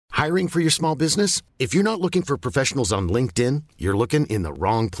Hiring for your small business? If you're not looking for professionals on LinkedIn, you're looking in the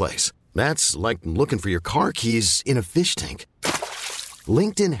wrong place. That's like looking for your car keys in a fish tank.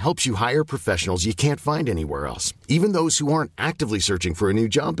 LinkedIn helps you hire professionals you can't find anywhere else, even those who aren't actively searching for a new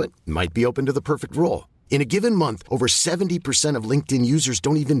job but might be open to the perfect role. In a given month, over 70% of LinkedIn users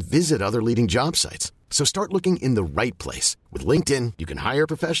don't even visit other leading job sites. So start looking in the right place. With LinkedIn, you can hire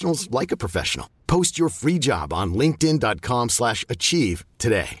professionals like a professional. Post your free job on linkedin.com/achieve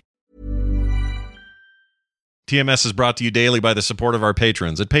today. TMS is brought to you daily by the support of our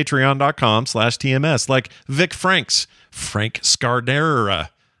patrons at patreon.com/TMS, like Vic Franks, Frank Scardera,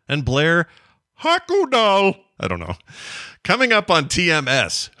 and Blair Hakudal. I don't know. Coming up on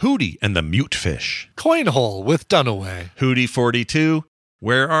TMS, Hootie and the Mute Fish. Coinhole with Dunaway. Hootie 42,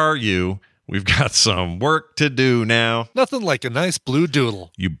 where are you? We've got some work to do now. Nothing like a nice blue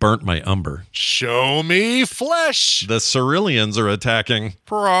doodle. You burnt my umber. Show me flesh. The Ceruleans are attacking.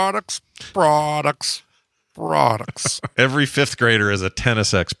 Products. Every fifth grader is a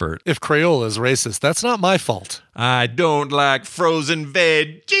tennis expert. If Crayola is racist, that's not my fault. I don't like frozen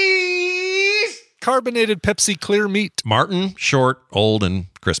veggies. Carbonated Pepsi Clear Meat. Martin, short, old, and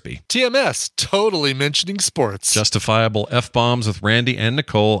crispy. TMS, totally mentioning sports. Justifiable F-bombs with Randy and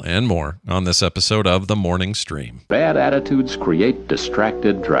Nicole and more on this episode of The Morning Stream. Bad attitudes create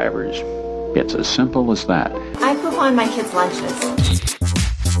distracted drivers. It's as simple as that. I coupon my kids' lunches.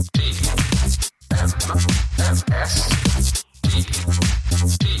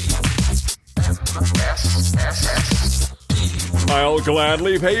 I'll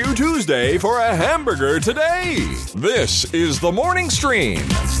gladly pay you Tuesday for a hamburger today. This is the Morning Stream.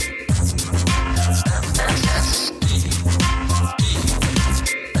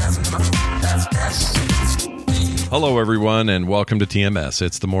 Hello, everyone, and welcome to TMS.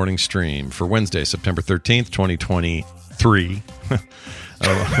 It's the Morning Stream for Wednesday, September 13th, 2023.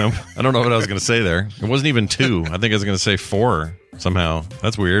 I don't know what I was going to say there. It wasn't even 2. I think I was going to say 4 somehow.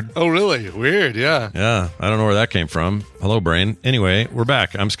 That's weird. Oh, really? Weird, yeah. Yeah, I don't know where that came from. Hello, Brain. Anyway, we're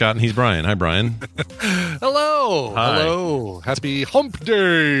back. I'm Scott, and he's Brian. Hi, Brian. Hello. Hi. Hello. Happy Hump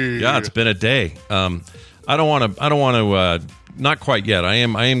Day. Yeah, it's been a day. I don't want to. Not quite yet. I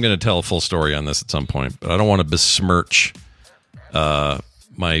am going to tell a full story on this at some point, but I don't want to besmirch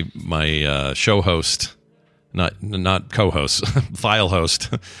my show host. Not co-host, file host.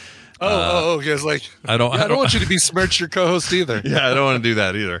 Because I don't want you to besmirch your co-host either. Yeah, I don't want to do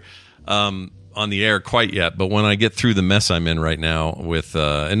that either on the air quite yet. But when I get through the mess I'm in right now with,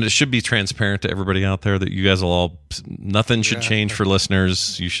 and it should be transparent to everybody out there that you guys will all, nothing should change for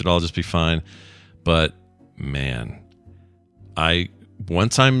listeners. You should all just be fine. But man,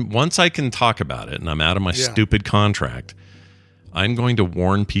 once I can talk about it and I'm out of my stupid contract, I'm going to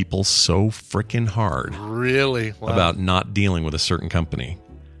warn people so freaking hard. Really? Wow. About not dealing with a certain company.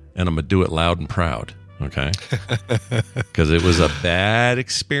 And I'm going to do it loud and proud. Okay? Because it was a bad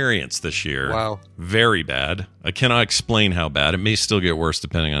experience this year. Wow. Very bad. I cannot explain how bad. It may still get worse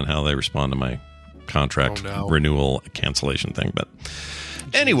depending on how they respond to my contract renewal cancellation thing. But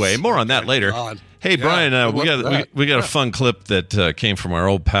anyway, more on that later. God. Hey, Brian, we got a fun clip that came from our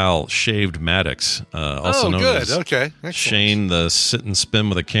old pal Shaved Maddox, also known as okay. Shane, the sit and spin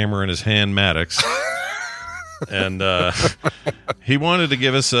with a camera in his hand Maddox. And he wanted to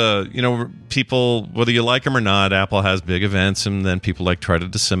give us people, whether you like them or not, Apple has big events, and then people try to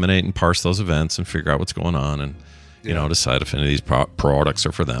disseminate and parse those events and figure out what's going on and decide if any of these products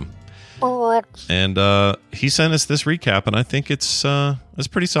are for them. And he sent us this recap, and I think it's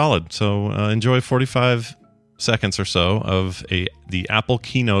pretty solid. So enjoy 45 seconds or so of the Apple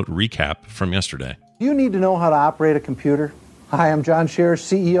keynote recap from yesterday. You need to know how to operate a computer. Hi, I'm John Scherer,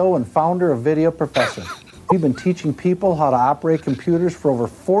 CEO and founder of Video Professor. We've been teaching people how to operate computers for over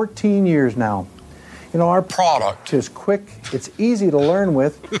 14 years now. You know, our product is quick, it's easy to learn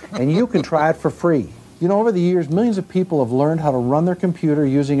with, and you can try it for free. You know, over the years, millions of people have learned how to run their computer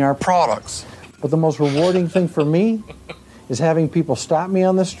using our products. But the most rewarding thing for me is having people stop me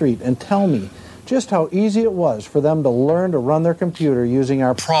on the street and tell me just how easy it was for them to learn to run their computer using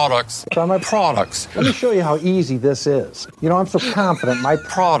our products. Try my products. Let me show you how easy this is. You know, I'm so confident my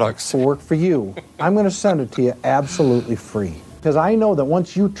products will work for you. I'm going to send it to you absolutely free. Because I know that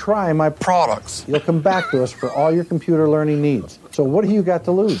once you try my products, you'll come back to us for all your computer learning needs. So what do you got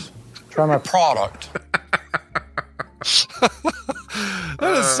to lose? Try my product.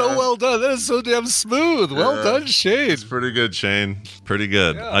 That is so well done. That is so damn smooth. Well done, Shane. It's pretty good, Shane. Pretty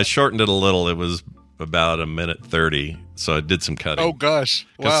good. Yeah. I shortened it a little. It was about 1:30, so I did some cutting. Oh, gosh.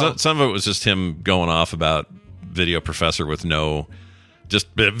 Wow. Some of it was just him going off about Video Professor with no just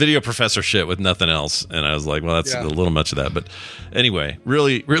video professor shit with nothing else. And I was like, well, that's a little much of that. But anyway,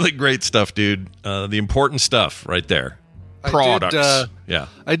 really, really great stuff, dude. The important stuff right there. Products.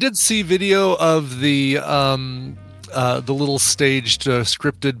 I did see video of the little staged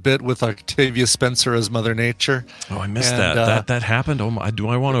scripted bit with Octavia Spencer as Mother Nature. Oh, I missed that. That happened. Oh my! Do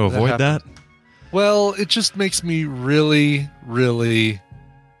I want to avoid that? Well, it just makes me really, really,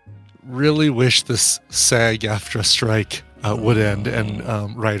 really wish this SAG-AFTRA strike would end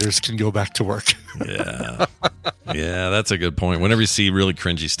and writers can go back to work. Yeah, that's a good point. Whenever you see really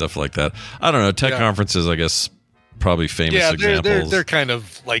cringy stuff like that, I don't know. Tech conferences, I guess, probably famous examples. They're kind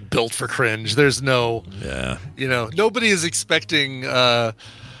of like built for cringe. There's no, nobody is expecting, high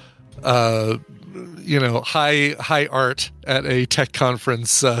art at a tech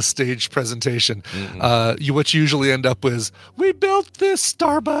conference stage presentation. What you usually end up with is, we built this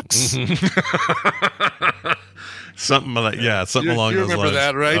Starbucks. Something like something along those lines. You remember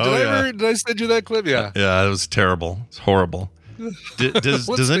that, right? Oh, did I send you that clip? Yeah, it was terrible. It's horrible.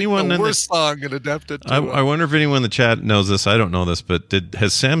 Does anyone the worst song and adapt it to I wonder if anyone in the chat knows this. I don't know this, but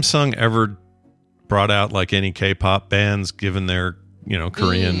has Samsung ever brought out like any K-pop bands given their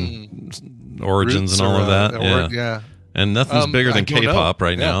Korean origins and all of that? And nothing's bigger than K-pop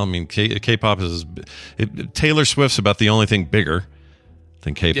right now. I mean, K-pop is Taylor Swift's about the only thing bigger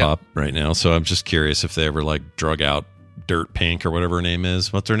than K-pop right now. So I'm just curious if they ever like drug out Dirt Pink or whatever her name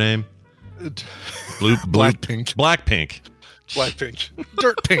is. What's her name? Blackpink. Blackpink.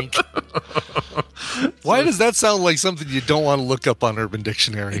 Dirt Pink. Why does that sound like something you don't want to look up on Urban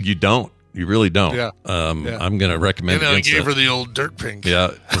Dictionary? You don't. You really don't. Yeah. I'm going to recommend. I gave her the old Dirt Pink.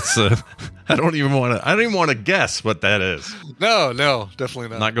 Yeah. It's. I don't even want to guess what that is. No, definitely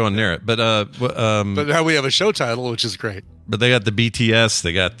not. Not going near it. But but now we have a show title, which is great. But they got the BTS.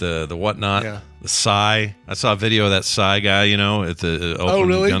 They got the whatnot. Yeah. The Psy. I saw a video of that Psy guy. It's the open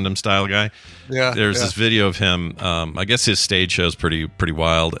Gundam style guy. Yeah. There's this video of him. I guess his stage show is pretty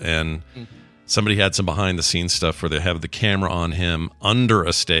wild, and somebody had some behind the scenes stuff where they have the camera on him under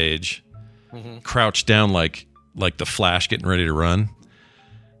a stage, crouched down like the Flash getting ready to run,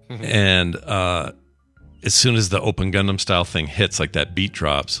 and as soon as the open Gundam style thing hits, like that beat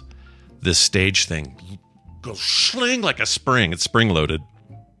drops, this stage thing goes sling like a spring. It's spring loaded,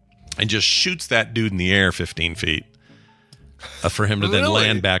 and just shoots that dude in the air 15 feet. For him to then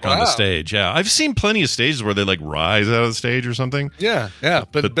land back on the stage. Yeah, I've seen plenty of stages where they like rise out of the stage or something. Yeah,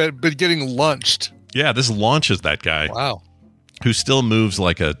 but getting launched. Yeah, this launches that guy. Wow, who still moves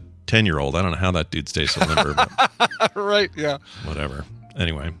like a 10-year-old. I don't know how that dude stays so limber. But right? Yeah. Whatever.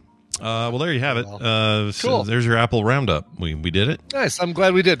 Anyway, well, there you have it. Cool. So there's your Apple roundup. We did it. Nice. I'm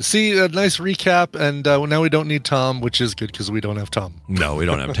glad we did. See, a nice recap, and now we don't need Tom, which is good because we don't have Tom. No, we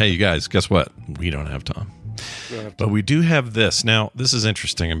don't have. Hey, you guys, guess what? We don't have Tom. But we do have this. Now, this is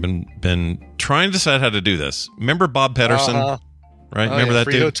interesting. I've been trying to decide how to do this. Remember Bob Pedersen? Right? Remember that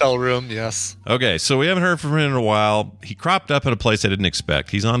free dude? Hotel room, yes. Okay, so we haven't heard from him in a while. He cropped up in a place I didn't expect.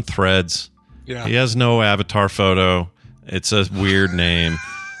 He's on Threads. Yeah. He has no avatar photo. It's a weird name.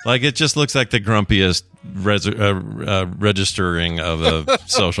 Like, it just looks like the grumpiest registering of a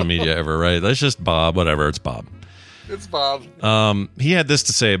social media ever, right? That's just Bob. Whatever, it's Bob. It's Bob. He had this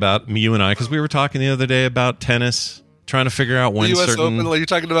to say about you and I, because we were talking the other day about tennis, trying to figure out when the US certain... Open, like you're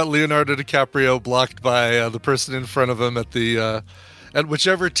talking about Leonardo DiCaprio blocked by the person in front of him at the at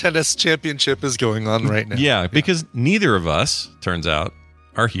whichever tennis championship is going on right now. Yeah, because neither of us, turns out,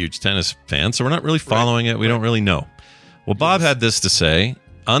 are huge tennis fans, so we're not really following it. We don't really know. Well, Bob had this to say,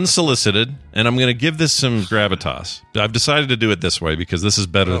 unsolicited, and I'm going to give this some gravitas. I've decided to do it this way because this is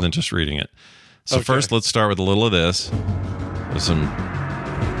better than just reading it. So first, let's start with a little of this, with some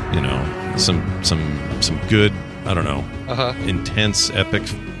good, I don't know, intense, epic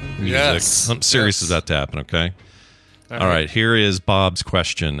music. Yes. Something serious is about to happen. Okay. All right. Here is Bob's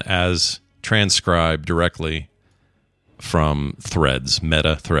question as transcribed directly from Threads,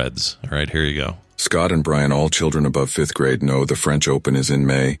 Meta Threads. All right. Here you go. Scott and Brian, all children above 5th grade, know the French Open is in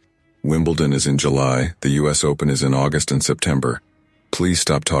May, Wimbledon is in July, the U.S. Open is in August and September. Please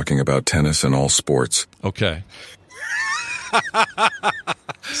stop talking about tennis and all sports. Okay.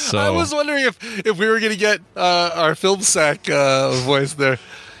 So I was wondering if we were going to get our film sack voice there.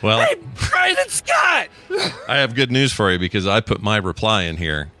 Well, hey, Brian and Scott! I have good news for you because I put my reply in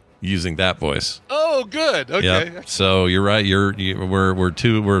here using that voice. Oh, good. Okay. Yep. So you're right.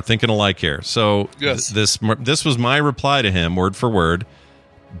 We're thinking alike here. So yes. This was my reply to him, word for word,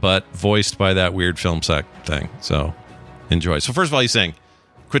 but voiced by that weird film sack thing. So enjoy. So first of all, he's saying,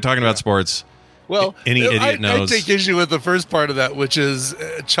 quit talking about sports. Well, any idiot knows. I take issue with the first part of that, which is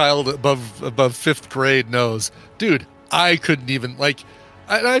a child above 5th grade knows. Dude, I couldn't even, like,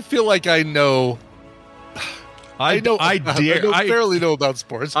 I feel like I know. I barely know about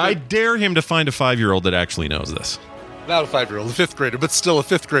sports. I dare him to find a 5-year-old that actually knows this. Not a 5-year-old, a 5th grader, but still a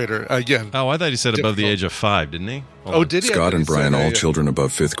 5th grader again. Oh, I thought he said above the age of 5, didn't he? Oh, did he? Scott and Brian, all children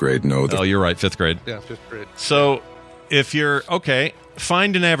above 5th grade know that. Oh, you're right, 5th grade. Yeah, 5th grade. So if you're, okay,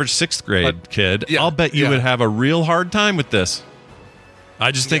 find an average 6th grade kid. Yeah, I'll bet you would have a real hard time with this.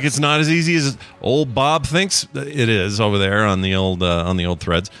 I just think it's not as easy as old Bob thinks it is over there on the old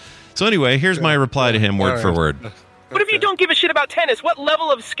threads. So anyway, here's my reply to him word for word. What if you don't give a shit about tennis? What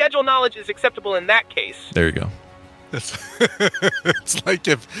level of schedule knowledge is acceptable in that case? There you go. It's like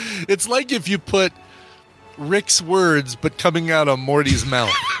if you put Rick's words but coming out of Morty's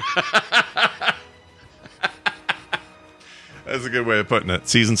mouth. That's a good way of putting it.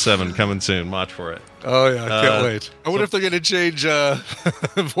 Season 7 coming soon. Watch for it. Oh yeah, can't wait. I wonder if they're going to change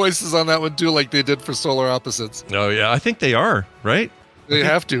voices on that one too, like they did for Solar Opposites. Oh yeah, I think they are, right? They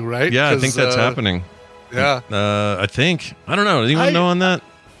have to, right? Yeah, I think that's happening. Yeah. I think. I don't know. Does anyone know on that?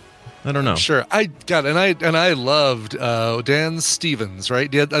 I don't know. Sure. I loved Dan Stevens,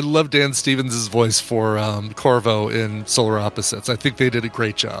 right? I love Dan Stevens' voice for Corvo in Solar Opposites. I think they did a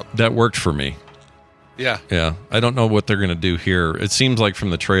great job. That worked for me. Yeah. Yeah. I don't know what they're going to do here. It seems like from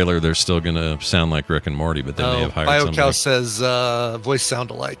the trailer they're still going to sound like Rick and Morty, but they may have hired somebody. BioCow says voice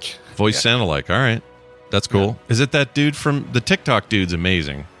sound alike. Voice sound alike. All right. That's cool. Yeah. Is it that dude from the TikTok dude's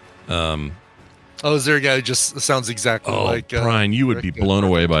amazing? Is there a guy who just sounds exactly like Brian, you would Rick be blown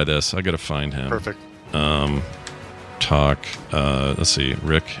away by this. I got to find him. Perfect. Let's see,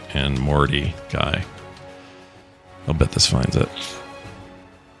 Rick and Morty guy. I'll bet this finds it.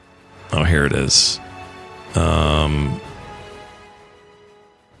 Oh, here it is. Oh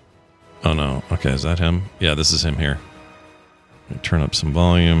no. Okay, is that him? Yeah, this is him here. Let me turn up some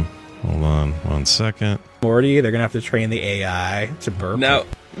volume. Hold on 1 second. Morty, they're gonna have to train the AI to burp. Now,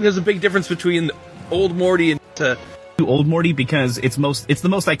 there's a big difference between old Morty and old Morty because it's the most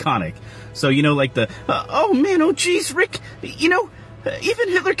iconic. So like the oh man, oh geez, Rick, even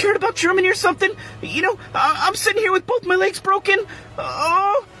Hitler cared about Germany or something. I'm sitting here with both my legs broken.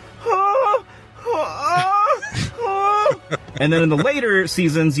 And then in the later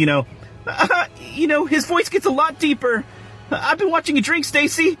seasons, his voice gets a lot deeper. I've been watching you drink,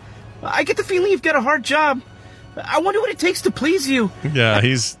 Stacy. I get the feeling you've got a hard job. I wonder what it takes to please you. Yeah,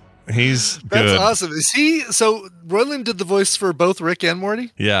 he's good. That's awesome. Is he? So Roiland did the voice for both Rick and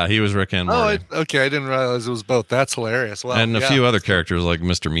Morty? Yeah, he was Rick and Morty. Okay, I didn't realize it was both. That's hilarious. Wow. And a few other characters like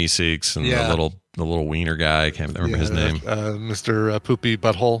Mr. Meeseeks and the little wiener guy. I can't remember his name. Mr. Poopy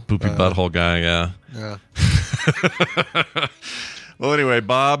Butthole. Poopy Butthole guy. Yeah. Yeah. Well, anyway,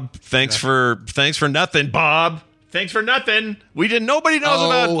 Bob, thanks for nothing, Bob. Thanks for nothing. Nobody knows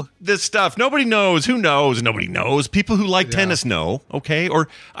about this stuff. Nobody knows. Who knows? Nobody knows. People who like tennis know, okay? Or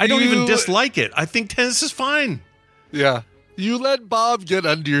I don't even dislike it. I think tennis is fine. Yeah. You let Bob get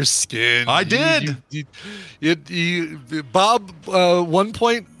under your skin. I did. Bob 1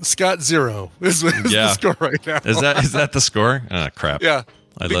 point, Scott 0 is the score right now. Is that the score? Ah, crap. Yeah.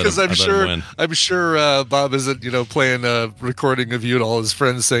 Because I'm sure Bob isn't, playing a recording of you and all his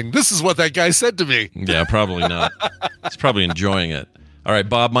friends saying, "This is what that guy said to me." Yeah, probably not. He's probably enjoying it. All right,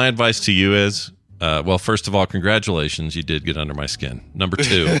 Bob, my advice to you is, first of all, congratulations. You did get under my skin. Number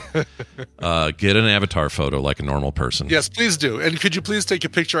 2, get an avatar photo like a normal person. Yes, please do. And could you please take a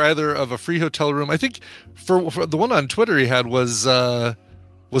picture either of a free hotel room? I think for the one on Twitter he had was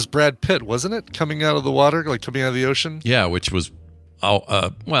Brad Pitt, wasn't it? Coming out of the water, like coming out of the ocean? Yeah, which was...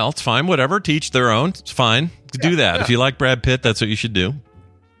 it's fine. Whatever. To each their own. It's fine. Do that. Yeah. If you like Brad Pitt, that's what you should do.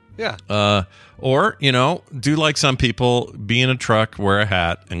 Yeah. Or, do like some people, be in a truck, wear a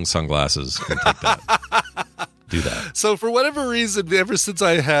hat and sunglasses and take that. Do that. So for whatever reason, ever since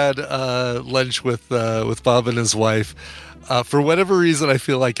I had lunch with Bob and his wife, for whatever reason, I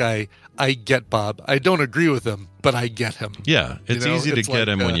feel like I get Bob. I don't agree with him, but I get him. Yeah, it's easy to get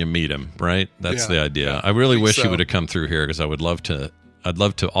him when you meet him, right? That's the idea. I really wish he would have come through here because I would love to. I'd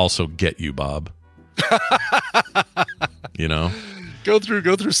love to also get you, Bob. Go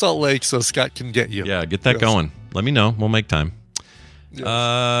through Salt Lake so Scott can get you. Yeah, get that going. Let me know. We'll make time.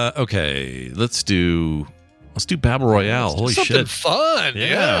 Yes. Okay, let's do Battle Royale. Holy shit! Fun.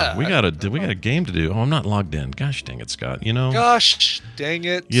 Yeah. We got a game to do. Oh, I'm not logged in. Gosh dang it, Scott. Gosh dang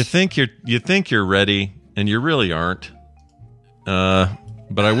it. You think you're ready, and you really aren't.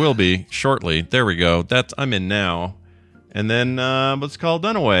 But I will be shortly. There we go. I'm in now. And then let's call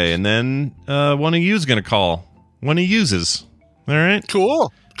Dunaway, and then one of you's gonna call. One of you's. All right.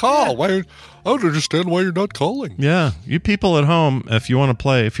 Cool. Call. Yeah. Why? I don't understand why you're not calling. Yeah, you people at home, if you want to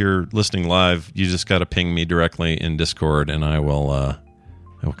play, if you're listening live, you just got to ping me directly in Discord, and I will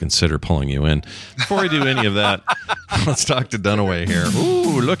I will consider pulling you in. Before I do any of that, let's talk to Dunaway here.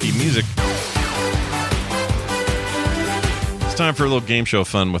 Ooh, looky, music. It's time for a little game show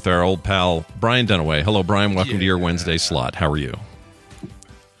fun with our old pal, Brian Dunaway. Hello, Brian. Welcome to your Wednesday slot. How are you?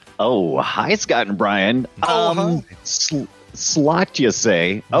 Oh, hi, Scott and Brian. Slot, you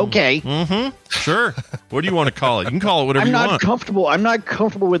say? Okay. Mm-hmm. Sure. What do you want to call it? You can call it whatever you want. I'm not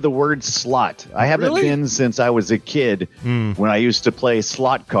comfortable with the word slot. I haven't been since I was a kid when I used to play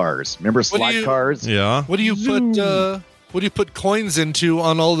slot cars. Remember slot cars? Yeah. What do you put coins into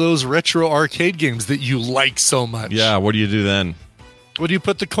on all those retro arcade games that you like so much? Yeah. What do you do then? What do you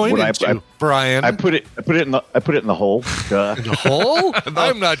put the coin into, Brian? I put it in the hole. In the hole?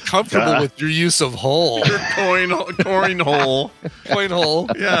 I'm not comfortable with your use of hole. Your coin hole. Coin hole.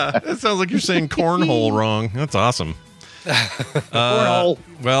 Yeah, it sounds like you're saying cornhole wrong. That's awesome. Cornhole.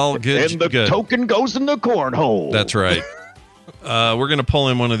 Well, good. And the token goes in the cornhole. That's right. We're going to pull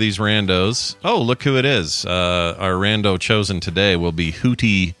in one of these randos. Oh, look who it is. Our rando chosen today will be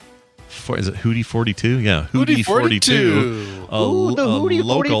Hootie. Is it Hootie 42? Yeah, Hootie 42. Ooh, the Hootie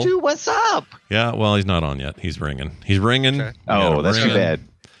 42. What's up? Yeah, well, he's not on yet. He's ringing. Okay. Oh, that's too bad.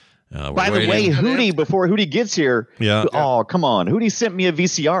 By the way, Hootie, before Hootie gets here, oh, come on. Hootie sent me a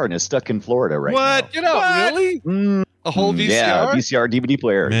VCR and it's stuck in Florida right now. What? You know, really? A whole VCR? Yeah, VCR DVD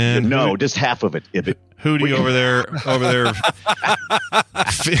player. Man, no, just half of it. Hootie over there.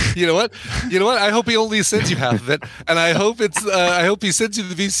 You know what? I hope he only sends you half of it, and I hope he sends you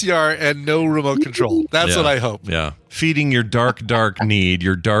the VCR and no remote control. That's what I hope. Yeah, feeding your dark need,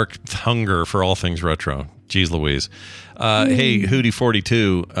 your dark hunger for all things retro. Jeez Louise. Hey, Hootie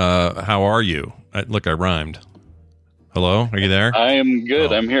 42, how are you? Look, I rhymed. Hello, are you there? I am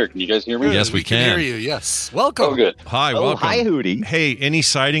good. I'm here. Can you guys hear me? Yes, we can. Hear you. Yes. Welcome. Oh, good. Hi, welcome. Hi, Hootie. Hey, any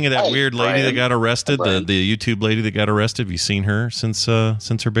sighting of that weird lady that got arrested? The YouTube lady that got arrested. Have you seen her since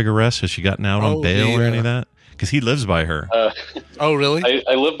her big arrest? Has she gotten out on bail or any of that? Because he lives by her. Oh, really?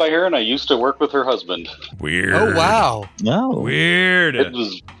 I live by her, and I used to work with her husband. Weird. Oh, wow. No. Weird. It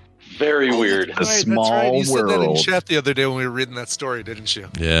was very weird. That's right. That's right. You said that in chat the other day when we were reading that story, didn't you?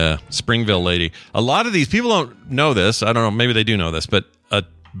 Yeah, Springville lady. A lot of these people don't know this. I don't know. Maybe they do know this, but a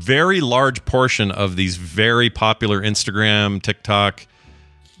very large portion of these very popular Instagram, TikTok,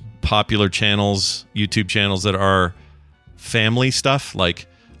 popular channels, YouTube channels that are family stuff. Like,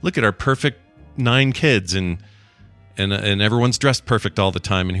 look at our perfect 9 kids and everyone's dressed perfect all the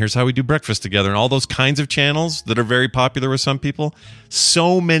time, and here's how we do breakfast together, and all those kinds of channels that are very popular with some people.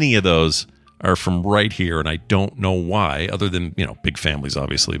 So many of those are from right here, and I don't know why, other than, big families,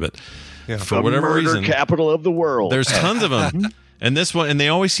 obviously, but for whatever reason, capital of the world. There's tons of them. And this one, and they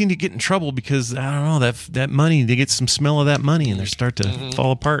always seem to get in trouble because, I don't know, that money, they get some smell of that money and they start to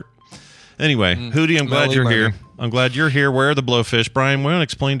fall apart. Anyway, Hootie, I'm glad you're here. I'm glad you're here. Where are the blowfish? Brian, want to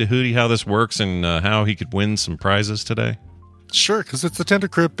explain to Hootie how this works and how he could win some prizes today? Sure, because it's the Tender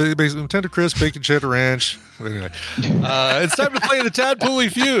Crisp Bacon Cheddar Ranch. Anyway, it's time to play the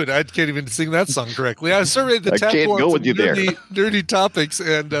Tadpooley Feud. I can't even sing that song correctly. I surveyed the Tadpole on nerdy topics,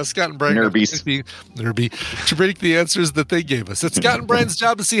 and Scott and Brian nerby to predict the answers that they gave us. It's Scott and Brian's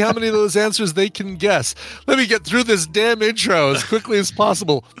job to see how many of those answers they can guess. Let me get through this damn intro as quickly as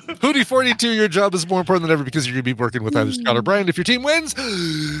possible. Hootie 42, your job is more important than ever because you're going to be working with either Scott or Brian. If your team wins,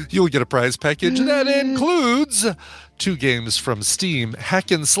 you'll get a prize package that includes 2 games from Steam,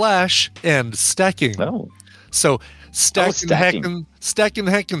 Hack and Slash, and Stacking. Oh. So Stack and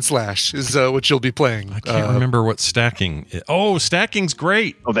Hack and Slash is what you'll be playing. I can't remember what Stacking is. Oh, Stacking's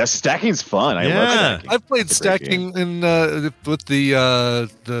great. Oh, Stacking's fun. I love Stacking. I've played Stacking with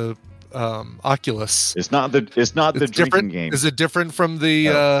the Oculus. It's not the drinking game. Is it different from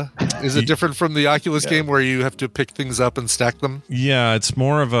the Oculus game where you have to pick things up and stack them? Yeah, it's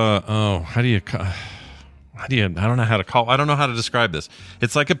more of a I don't know how to I don't know how to describe this.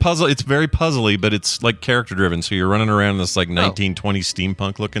 It's like a puzzle. It's very puzzly, but it's like character driven. So you're running around this like 1920s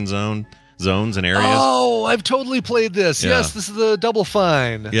steampunk looking zones and areas. Oh, I've totally played this. Yeah. Yes, this is the Double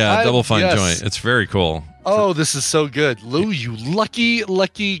Fine. Yeah, Double Fine joint. It's very cool. Oh, this is so good. Lou, you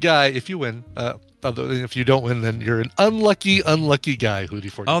lucky guy. If you win, if you don't win, then you're an unlucky guy, Hootie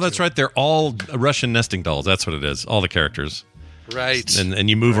 42. Oh, that's right. They're all Russian nesting dolls. That's what it is. All the characters. Right. And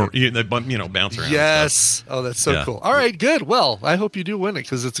you move, they bounce around. Yes. Oh, that's so cool. All right, good. Well, I hope you do win it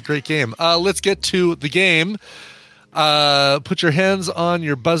because it's a great game. Let's get to the game. Put your hands on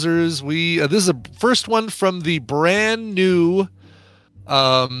your buzzers. This is a first one from the brand new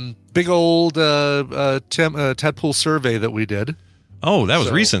big old Tadpool survey that we did. Oh, that was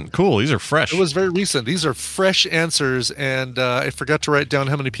recent. Cool. These are fresh. It was very recent. These are fresh answers, and I forgot to write down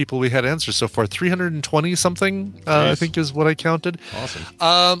how many people we had answers so far. 320 something, I think is what I counted.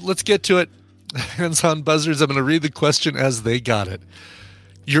 Awesome. Let's get to it. Hands on buzzers. I'm going to read the question as they got it.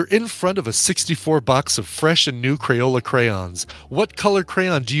 You're in front of a 64 box of fresh and new Crayola crayons. What color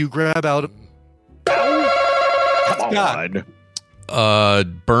crayon do you grab out of... Come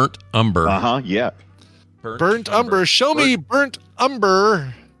on. Burnt umber. Yeah. Burnt umber. Show me burnt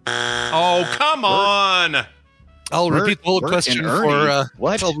umber. Oh, come on. I'll repeat the whole question for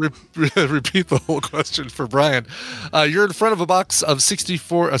what? I'll repeat the whole question for Brian. You're in front of a box of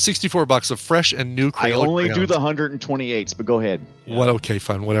 64 box of fresh and new Crayola. I only crayons. do the 128s, but go ahead. What? Okay,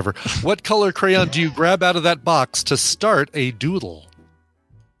 fine, whatever. What color crayon do you grab out of that box to start a doodle?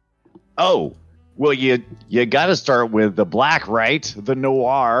 Oh, well, you got to start with the black, right? The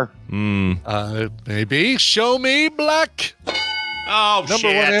noir. Maybe. Show me black. Oh, Number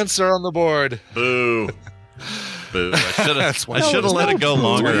one answer on the board. Boo. Boo. I should have let it go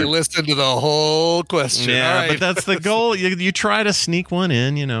longer. You listened to the whole question. Yeah, right. but that's the goal. You try to sneak one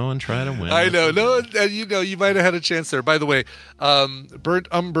in, and try to win. I know. No, you might have had a chance there. By the way, burnt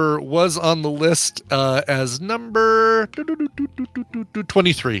umber was on the list as number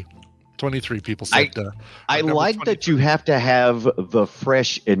 23. 23 people said. I like 23. That you have to have the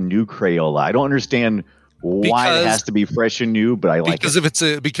fresh and new Crayola. I don't understand why it has to be fresh and new, but I like it.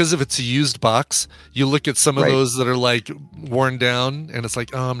 Because if it's a used box, you look at some of those that are like worn down, and it's like,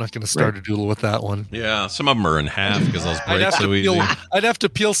 oh, I'm not going to start a doodle with that one. Yeah, some of them are in half because those break so easy. I'd have to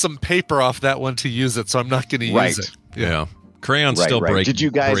peel some paper off that one to use it, so I'm not going to use it. Yeah. Crayons still break. Did you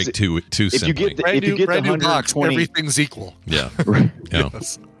guys break too simply? If you get the 120 box, everything's equal. Yeah.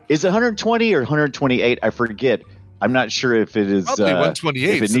 Yes. Is it 120 or 128? I forget. I'm not sure if it is probably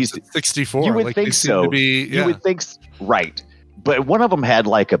 128. If it needs 64. You would think so. You would think right. But one of them had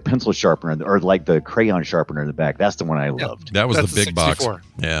like a pencil sharpener or like the crayon sharpener in the back. That's the one I loved. That was the big 64. Box.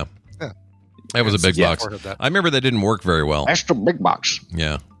 Yeah. That was a big box. I remember that didn't work very well. That's the big box.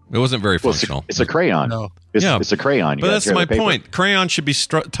 Yeah. It wasn't very functional. It's a crayon. No. It's a crayon. But that's my point. Crayons should be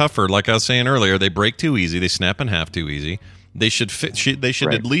tougher. Like I was saying earlier, they break too easy. They snap in half too easy. They should They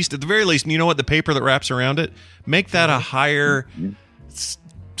should at least, at the very least, you know what? The paper that wraps around it, make that a higher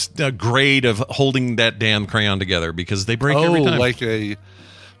grade of holding that damn crayon together because they break every time.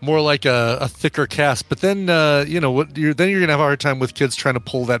 More like a thicker cast. But then you're gonna have a hard time with kids trying to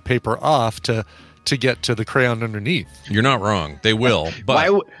pull that paper off to get to the crayon underneath. You're not wrong. They will,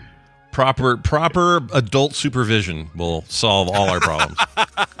 but proper adult supervision will solve all our problems.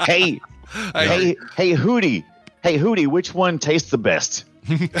 Hey, Hootie. Hey, Hootie, which one tastes the best?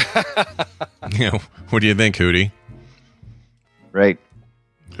 What do you think, Hootie? Right.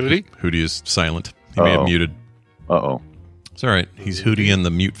 Hootie? Hootie is silent. He may have muted. Uh-oh. It's all right. He's Hootie and the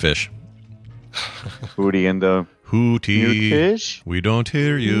mute fish. Hootie and the mute fish? We don't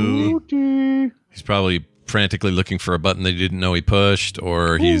hear you. Hootie. He's probably frantically looking for a button they didn't know he pushed,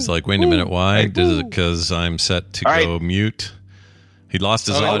 or he's like, wait a minute, why? Is it because I'm set to go mute? He lost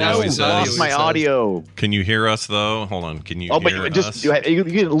his audio. He lost my audio. Can you hear us though? Hold on. Can you hear us? You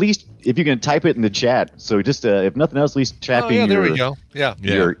can at least, if you can type it in the chat. So just if nothing else, at least typing there we go. Yeah.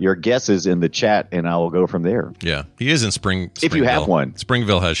 Your guesses in the chat, and I will go from there. Yeah, he is in Springville. If you have one.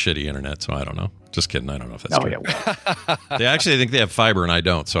 Springville has shitty internet, so I don't know. Just kidding. I don't know if that's true. Yeah. I think they have fiber, and I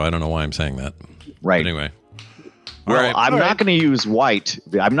don't, so I don't know why I'm saying that. Right. But anyway. Well, I'm not going to use white.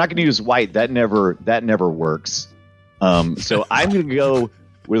 I'm not going to use white. That never works. So I'm going to go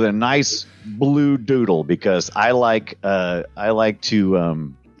with a nice blue doodle because I like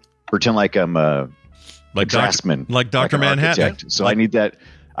to pretend like I'm a draftsman, like Dr. Manhattan. Architect. So I need that.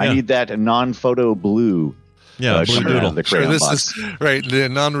 I need that non-photo blue. Yeah, blue doodle. The crayon box. Is right. The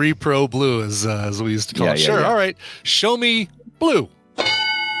non-repro blue, as we used to call it. Sure. All right. Show me blue.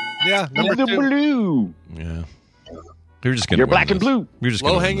 Yeah. Number the 2. blue. Yeah. You're black and blue. You're just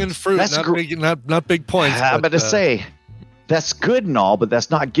low hanging fruit. That's not big points. I'm about to say that's good and all, but that's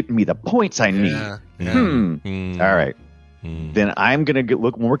not getting me the points I need. All right. Then I'm gonna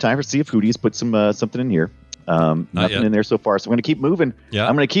look one more time to see if Hootie's put something in here. Nothing in there so far, so I'm gonna keep moving. Yeah.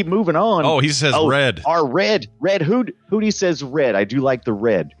 I'm gonna keep moving on. Oh, he says red. Our red. Hootie says red. I do like the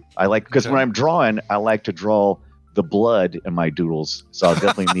red. I like because when I'm drawing, I like to draw the blood in my doodles, so I'll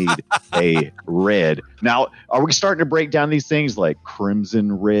definitely need a red. Now, are we starting to break down these things like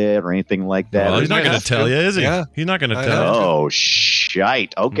crimson red or anything like that? Well, he's not going to tell you, is he? Yeah. He's not going to tell you. Oh,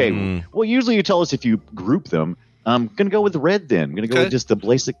 shite. Okay. Well, usually you tell us if you group them. I'm going to go with red then. I'm going to go with just the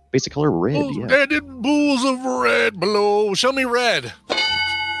basic color red. Dead pools of red below. Show me red.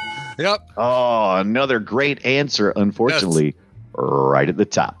 Yep. Oh, another great answer, unfortunately. right at the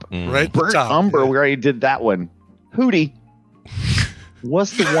top. Right at the Burnt top. umber, we already did that one. Hootie.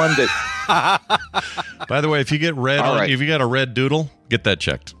 What's the one that... By the way, if you get red, if you got a red doodle, get that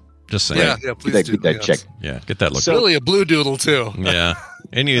checked. Just saying. Yeah, please do. Get that checked. Yeah, get that looked. So, really a blue doodle too. Yeah.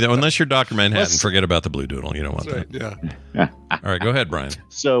 Unless you're Dr. Manhattan, forget about the blue doodle. You don't want that. Right, yeah. All right, go ahead, Brian.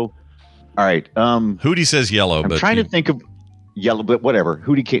 So, all right. Hootie says yellow, I'm trying to think of yellow, but whatever.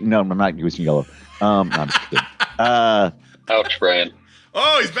 Hootie can't. No, I'm not using yellow. No, I'm just kidding. Ouch, Brian.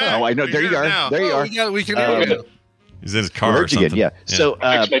 Oh, he's back. Oh, I know. There you are. Now. There you are. We can. He's in his car or something. Again, yeah. So,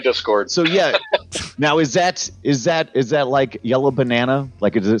 my Discord. So yeah. Now is that like yellow banana?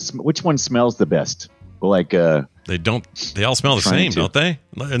 Like which one smells the best? Like they don't. They all smell the same, don't they?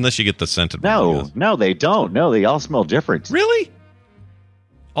 Unless you get the scented one. No, they don't. No, they all smell different. Really?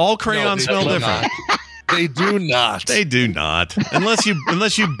 All crayons smell different. They do not. They do not. Unless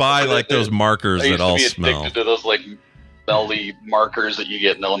you buy like those markers that all smell. Addicted to those like smelly markers that you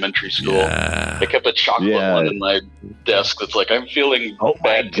get in elementary school. Yeah. I kept a chocolate one in my desk that's like, I'm feeling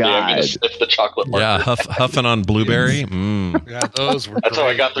bad today. I'm going to sniff the chocolate marker. Yeah, huffing on blueberry. Yeah, those were That's how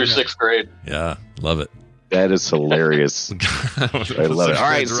I got through 6th grade. Yeah, love it. That is hilarious. I love it. All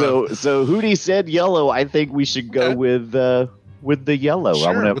right, so Hootie said yellow. I think we should go with the yellow.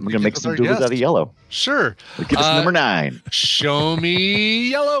 Sure, I'm gonna make some doodles out of yellow. Sure. Give us number 9. Show me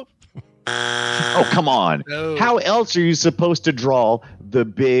yellow. Oh, come on. No. How else are you supposed to draw the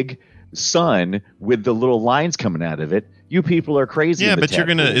big sun with the little lines coming out of it? You people are crazy. Yeah, but you're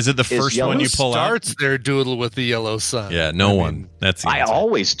going to... Is it the first one you pull out? Starts their doodle with the yellow sun. Yeah, no one. That's the I answer.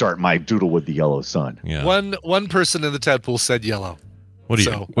 always start my doodle with the yellow sun. Yeah. One person in the tadpool said yellow. What are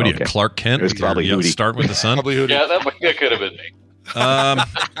you? What are you, Clark Kent? It was probably you Hootie. Start with the sun? Probably Hootie. Yeah, that could have been me. I'm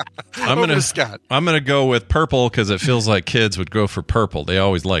gonna go with purple because it feels like kids would go for purple. They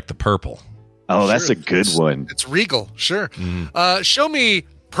always like the purple. Oh, that's a good one. It's regal, sure. Show me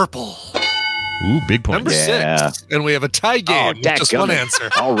purple. Ooh, big point. Number 6, and we have a tie game with just one answer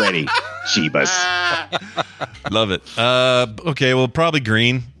already. Jeebus. Love it. Okay, well, probably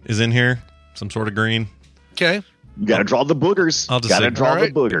green is in here. Some sort of green. Okay. You got to draw the boogers. I'll just say draw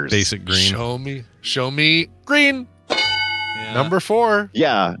the boogers. Basic green. Show me green. Yeah. Number 4.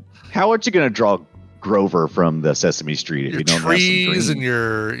 Yeah. How are you going to draw Grover from the Sesame Street? If your you don't trees and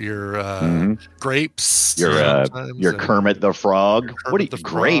your grapes. Your Kermit the Frog. What are you,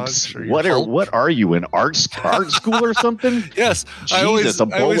 grapes? What are you in art school or something? Yes. Jesus, I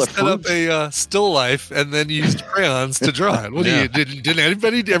always set up fruit. a still life and then used crayons to draw it. What do you did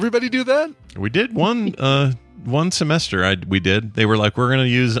everybody do that? We did one semester. We did. They were like, we're going to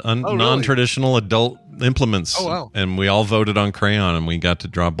use non-traditional adult implements. Oh, wow. And we all voted on crayon, and we got to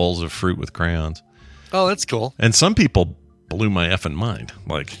draw bowls of fruit with crayons. Oh, that's cool. And some people blew my effing mind.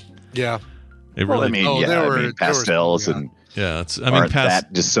 Like, yeah, it really. Pastels and aren't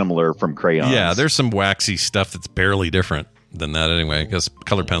that dissimilar from crayons. Yeah, there's some waxy stuff that's barely different than that. Anyway, I guess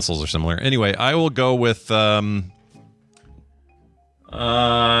colored pencils are similar. Anyway, I will go with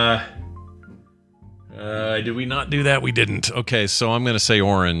did we not do that? We didn't. Okay, so I'm going to say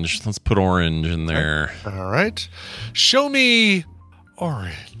orange. Let's put orange in there. All right. Show me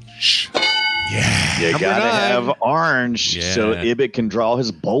orange. Yeah. You got to have orange so Ibbot can draw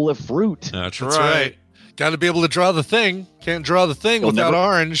his bowl of fruit. That's right. Got to be able to draw the thing. Can't draw the thing without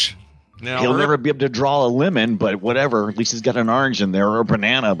orange. Now, he'll never be able to draw a lemon, but whatever. At least he's got an orange in there or a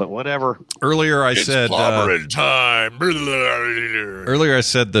banana, but whatever. Earlier I said time. Earlier I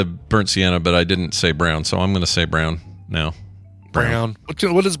said the burnt sienna, but I didn't say brown, so I'm going to say brown now. Brown.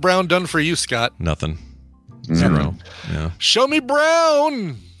 What has brown done for you, Scott? Nothing. Zero. Yeah. Show me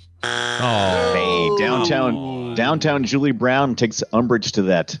brown. Oh, hey, downtown Julie Brown takes umbrage to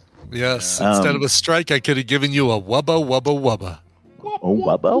that. Yes, instead of a strike, I could have given you a wubba wubba wubba. Oh,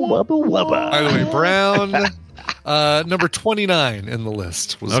 wubba wubba wubba. By the way, brown, number 29 in the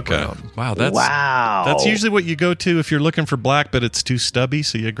list was brown. Wow, that's usually what you go to if you're looking for black, but it's too stubby,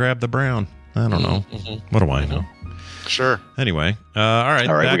 so you grab the brown. I don't know. What do I know? Sure. Anyway, all right.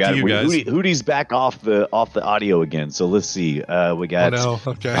 Back to you guys. Hootie's back off the audio again. So let's see. We got. Oh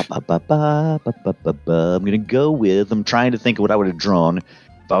no. Okay. I'm gonna go with. I'm trying to think of what I would have drawn.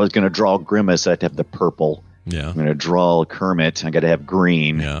 If I was gonna draw Grimace, I'd have the purple. Yeah. I'm gonna draw Kermit. I got to have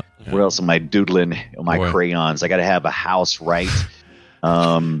green. Yeah. What else am I doodling on my crayons? I got to have a house right.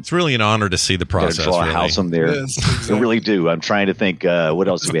 It's really an honor to see the process. Draw a house on there. Yes, exactly. I really do. I'm trying to think. What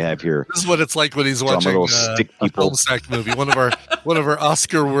else do we have here? This is what it's like when he's watching a film sack movie. One of our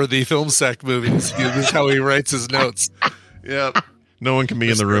Oscar-worthy film sack movies. This is how he writes his notes. Yeah. No one can be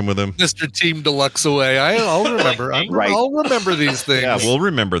in the room with him. Mr. Team Deluxe away. I'll remember. I'll remember these things. Yeah, we'll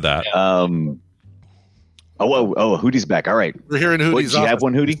remember that. Oh, Hootie's back. All right. We're hearing Hootie's. Do you have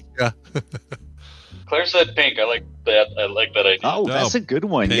one, Hootie? Yeah. Claire said pink. I like that. I like that idea. Oh, that's a good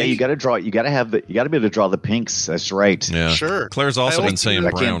one. Pink. Yeah, you got to draw. You got to be able to draw the pinks. That's right. Yeah, sure. Claire's also been saying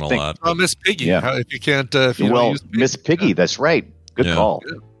brown a lot. Oh, Miss Piggy. Yeah. If you can't. If you Miss Piggy. That's right. Good call.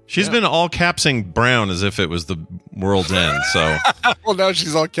 Yeah. She's been all capsing brown as if it was the world's end. So, well, now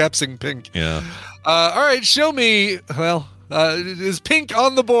she's all capsing pink. Yeah. All right, show me. Well, is pink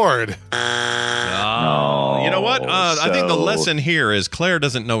on the board? You know what? I think the lesson here is Claire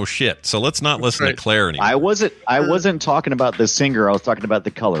doesn't know shit. So let's not listen to Claire anymore. I wasn't talking about the singer. I was talking about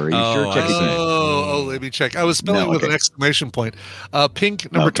the color. Are you sure? Check again. Let me check. I was spelling with an exclamation point. Pink,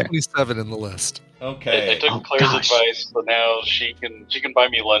 number 27 in the list. Okay. I took Claire's advice, so now she can buy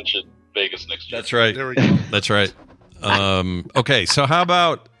me lunch at Vegas next year. That's right. There we go. That's right. Okay, so how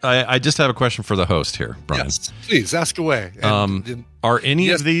about I just have a question for the host here, Brian. Yes, please ask away. Are any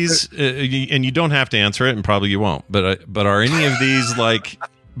of these, and you don't have to answer it, and probably you won't, but are any of these like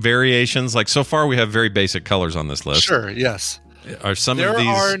variations? Like so far, we have very basic colors on this list. Sure. Yes. Are some there of these?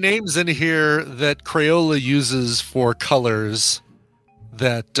 There are names in here that Crayola uses for colors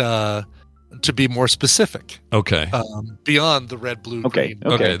that. To be more specific, okay, beyond the red, blue, green.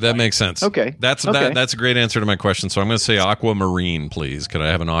 Okay, that makes sense. Okay, that's a great answer to my question. So I'm going to say aquamarine, please. Could I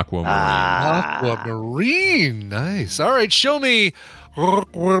have an aquamarine? Aquamarine, nice. All right, show me. Oh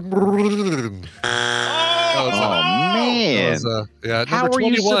man! How are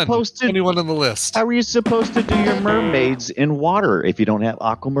you supposed to 21 on the list? How are you supposed to do your mermaids in water if you don't have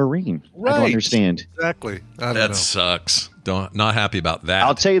aquamarine? Right. I don't understand. Exactly. That sucks. Not happy about that.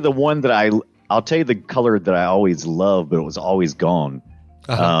 I'll tell you the one that I'll tell you the color that I always loved, but it was always gone.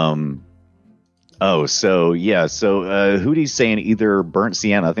 So Hootie's saying either burnt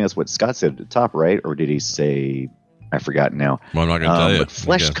sienna. I think that's what Scott said at the top, right? Or did he say? I forgot now. Well, I'm not going to tell you. But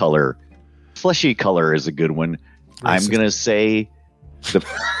fleshy color is a good one. I'm going to say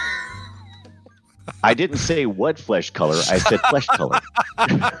I didn't say what flesh color. I said flesh color.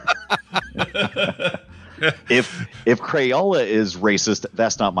 If Crayola is racist,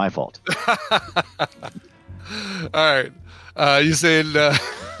 that's not my fault. All right. You saying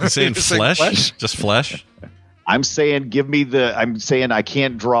flesh? Just flesh? I'm saying I'm saying I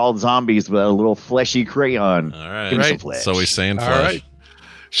can't draw zombies with a little fleshy crayon. All right. Give me some flesh. So he's saying flesh. All right.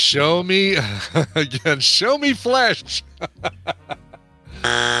 Show me again. Show me flesh.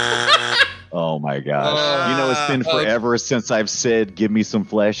 Oh my gosh. It's been forever since I've said, give me some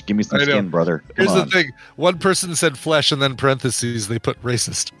flesh, give me some skin, brother. Here's the thing. One person said flesh and then parentheses, they put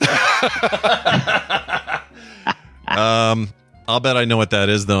racist. I'll bet I know what that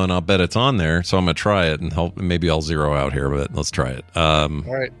is, though, and I'll bet it's on there. So I'm going to try it, and maybe I'll zero out here, but let's try it. All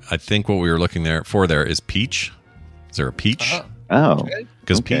right. I think what we were looking for there is peach. Is there a peach? Oh.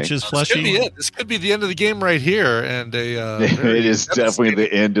 Because peach is fleshy? This could be it. This could be the end of the game right here. And it is definitely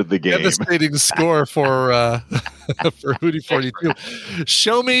the end of the game. Devastating score for Hootie 42.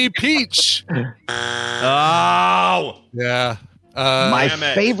 Show me peach. Oh! Yeah. My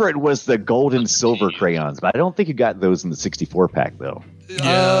favorite was the gold and silver crayons, but I don't think you got those in the 64 pack, though.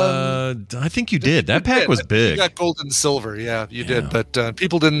 Yeah, I think you did. That pack was big. You got gold and silver. Yeah, you did. But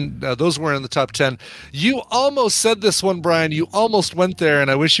people didn't. Those weren't in the top 10. You almost said this one, Brian. You almost went there, and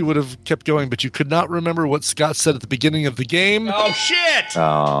I wish you would have kept going, but you could not remember what Scott said at the beginning of the game. Oh, shit!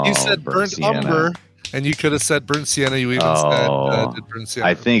 You said burnt umber. And you could have said burnt sienna. You even said did burnt sienna.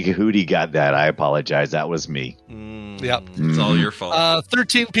 I think Hootie got that. I apologize. That was me. Yep. It's all your fault.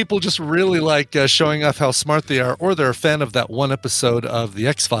 13 people just really like showing off how smart they are, or they're a fan of that one episode of The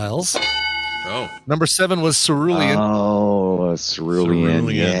X-Files. Oh. Number 7 was Cerulean. Oh, Cerulean.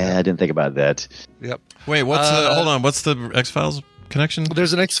 Yeah, I didn't think about that. Yep. Wait, hold on. What's the X-Files connection?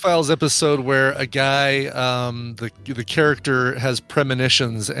 There's an X-Files episode where a guy, the character has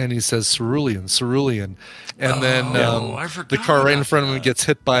premonitions and he says cerulean. And then the car right in front of him gets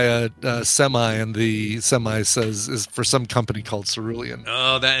hit by a semi, and the semi says is for some company called Cerulean.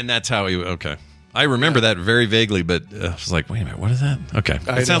 Oh, that's how he. Okay, I remember that very vaguely, but I was like, wait a minute, what is that? Okay,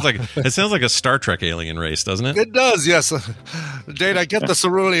 it sounds like a Star Trek alien race, doesn't it? It does, yes. Data, get the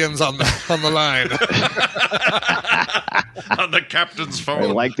Ceruleans on the line. On the captain's phone. I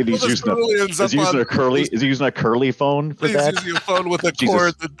like that he's using a curly phone for that. He's using a phone with a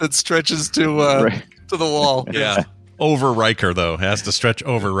cord that stretches to the wall. Yeah. Over Riker, though. Has to stretch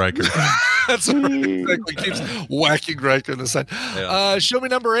over Riker. That's what exactly keeps whacking Riker in the side. Yeah. Show me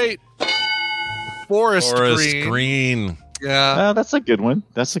number 8. Forest green. Yeah. That's a good one.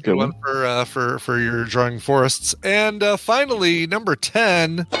 That's a good one. For your drawing forests. And finally, number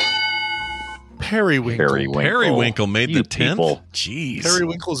 10. Periwinkle. Periwinkle made the 10th? Jeez.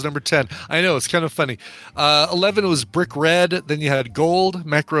 Periwinkle is number 10. I know, it's kind of funny. 11 was brick red. Then you had gold,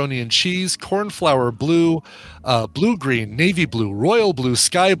 macaroni and cheese, cornflower blue, blue-green, navy blue, royal blue,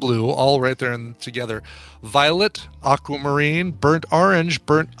 sky blue, all right there together. Violet, aquamarine, burnt orange,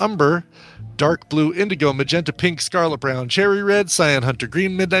 burnt umber, dark blue, indigo, magenta, pink, scarlet brown, cherry red, cyan hunter,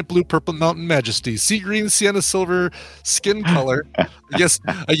 green, midnight blue, purple, mountain majesty, sea green, sienna silver, skin color. I guess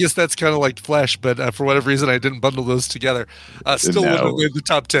that's kind of like Flash, but for whatever reason I didn't bundle those together. Still wouldn't have made the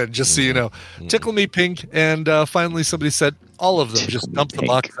top 10, just so you know. Tickle Me Pink, and finally somebody said all of them. Just dump the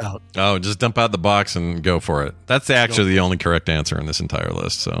box out. Oh, just dump out the box and go for it. That's actually the only correct answer in this entire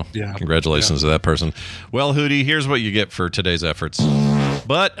list. So congratulations to that person. Well, Hootie, here's what you get for today's efforts.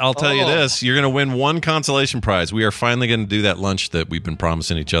 But I'll tell you this, you're going to win one consolation prize. We are finally going to do that lunch that we've been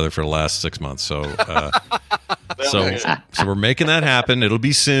promising each other for the last 6 months. So so we're making that happen. It'll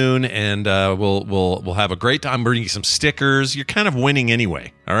be soon, and we'll have a great time. Bringing you some stickers. You're kind of winning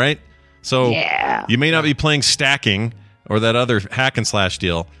anyway, all right? So you may not be playing stacking or that other hack and slash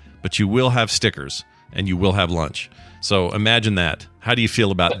deal, but you will have stickers, and you will have lunch. So imagine that. How do you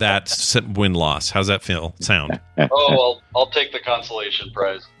feel about that win-loss? How's that sound? I'll take the consolation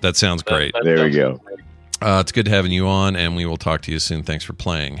prize. That sounds great. There we go. It's good having you on, and we will talk to you soon. Thanks for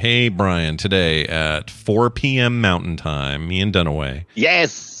playing. Hey, Brian, today at 4 p.m. Mountain Time, me and Dunaway.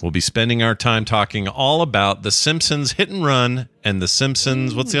 Yes. We'll be spending our time talking all about The Simpsons Hit and Run and The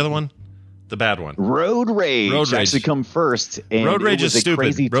Simpsons, what's the other one? The bad one. Road Rage actually come first. And Road Rage is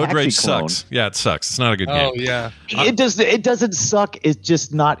stupid. Road Rage clone. sucks. Yeah, it sucks. It's not a good game. Oh, yeah. It doesn't suck. It's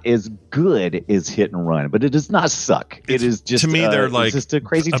just not as good as Hit and Run, but it does not suck. It is just, to me, they're like just a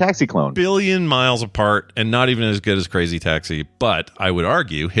Crazy Taxi clone. Billion miles apart and not even as good as Crazy Taxi. But I would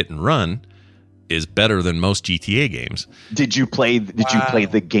argue Hit and Run is better than most GTA games. Did you play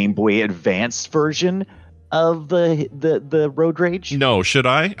the Game Boy Advance version of the Road Rage? No, should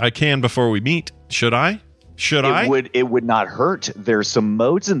I? I can before we meet. Should I? It would not hurt. There's some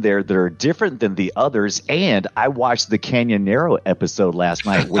modes in there that are different than the others, and I watched the Canyonero episode last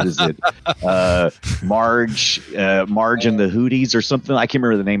night. What is it? Marge and the Hooties or something. I can't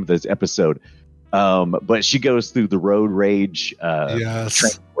remember the name of this episode. But she goes through the Road Rage training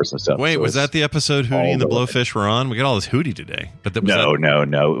course and stuff. Wait, was that the episode Hootie and the Blowfish were on? We got all this Hootie today, but no.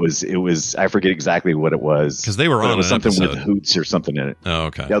 It was. I forget exactly what it was because they were on. It was something with hoots or something in it. Oh,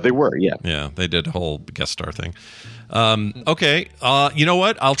 okay. Yeah, they were. Yeah. They did a whole guest star thing. Okay. You know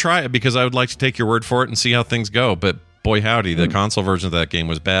what? I'll try it because I would like to take your word for it and see how things go. But boy, howdy, the console version of that game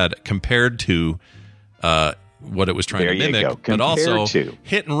was bad compared to what it was trying to mimic, but also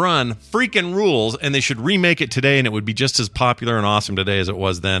Hit and Run freaking rules, and they should remake it today, and it would be just as popular and awesome today as it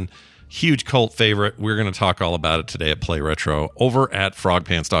was then. Huge cult favorite. We're going to talk all about it today at Play Retro over at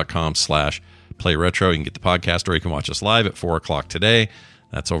frogpants.com/playretro. You can get the podcast, or you can watch us live at 4 o'clock today.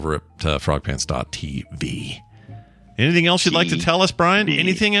 That's over at frogpants.tv. Anything else you'd like to tell us, Brian?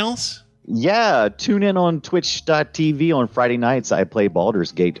 Anything else? Yeah, tune in on twitch.tv on Friday nights. I play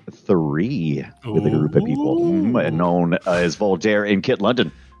Baldur's Gate 3 with a group of people known as Voltaire and Kit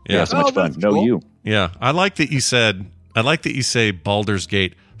London. Yeah, so much fun. Know you. Yeah, I like that you say Baldur's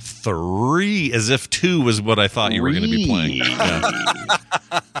Gate 3 as if 2 was what I thought you were going to be playing.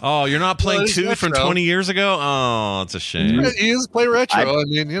 Yeah. Oh, you're not playing 2 from 20 years ago? Oh, it's a shame. He is Play Retro. I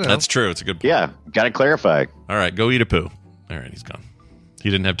mean, you know. That's true. It's a good point. Yeah, got to clarify. All right, go eat a poo. All right, he's gone. He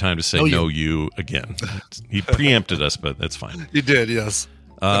didn't have time to say no you again. He preempted us, but that's fine. He did, yes.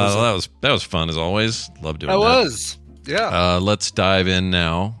 That was fun as always. Love doing that. That was, yeah. Let's dive in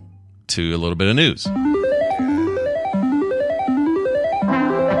now to a little bit of news.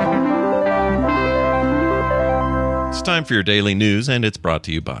 It's time for your daily news, and it's brought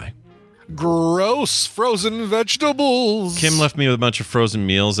to you by gross frozen vegetables. Kim left me with a bunch of frozen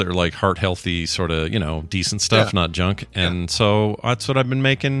meals that are like heart healthy, sort of, decent stuff, not junk. And so that's what I've been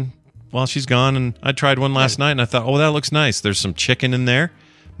making while she's gone. And I tried one last night and I thought, that looks nice. There's some chicken in there,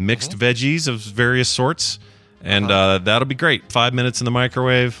 mixed veggies of various sorts. And that'll be great. 5 minutes in the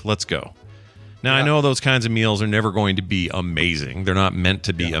microwave. Let's go. Now, I know those kinds of meals are never going to be amazing. They're not meant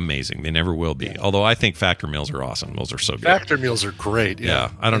to be amazing. They never will be. Yeah. Although I think Factor meals are awesome. Those are so good. Factor meals are great. Yeah.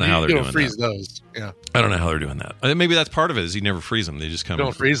 I don't know how they're doing freeze those. Yeah. I don't know how they're doing that. Maybe that's part of it is you never freeze them. They just come. You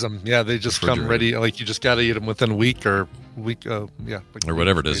don't freeze them. Yeah. They just come ready. Like you just got to eat them within a week or week. Or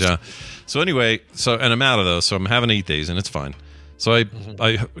whatever it is. Yeah. So anyway, and I'm out of those. So I'm having to eat these and it's fine. So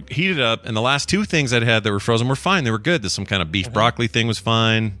I heated up, and the last 2 things I'd had that were frozen were fine. They were good. Some kind of beef broccoli thing was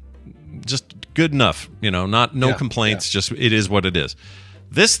fine. Just good enough, no complaints. Just it is what it is.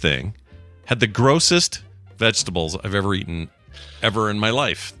 This thing had the grossest vegetables I've ever eaten ever in my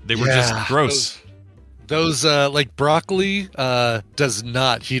life. They were just gross. Those like broccoli does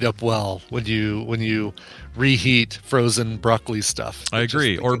not heat up well when you reheat frozen broccoli stuff. I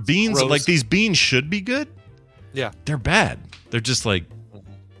agree. Or beans, gross. Like these beans should be good. Yeah, they're bad. They're just like,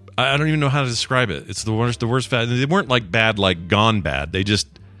 I don't even know how to describe it. It's the worst fat. They weren't like bad, like gone bad. They're just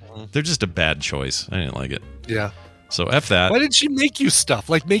a bad choice. I didn't like it. Yeah. So F that. Why didn't she make you stuff?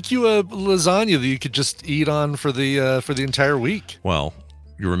 Like make you a lasagna that you could just eat on for the entire week? Well,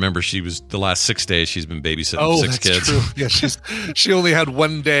 you remember she was the last 6 days she's been babysitting 6 kids. True. Yeah, she only had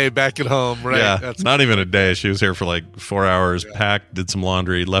 1 day back at home, right? Yeah, that's not even a day. She was here for like 4 hours, packed, did some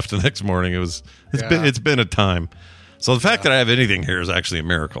laundry, left the next morning. It's been a time. So the fact that I have anything here is actually a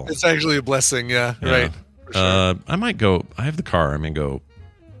miracle. It's actually a blessing, right. For sure. I might go. I have the car. I may go.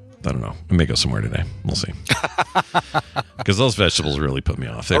 I don't know. I may go somewhere today. We'll see. Because those vegetables really put me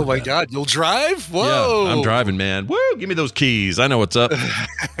off. Oh my God, you'll drive? Whoa! Yeah, I'm driving, man. Woo! Give me those keys. I know what's up.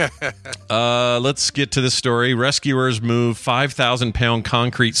 Let's get to this story. Rescuers move 5,000-pound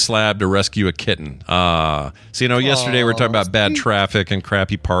concrete slab to rescue a kitten. So yesterday we were talking about bad traffic and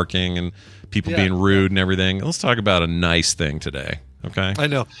crappy parking and people being rude and everything. Let's talk about a nice thing today. Okay. I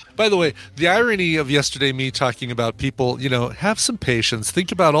know. By the way, the irony of yesterday, me talking about people, have some patience.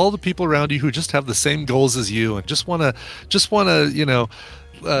 Think about all the people around you who just have the same goals as you and just want to,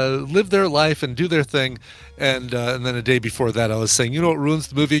 live their life and do their thing. And then a day before that, I was saying, what ruins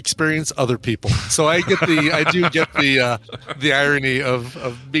the movie experience? Other people. So I do get the irony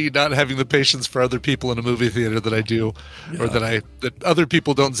of me not having the patience for other people in a movie theater that I do, or that other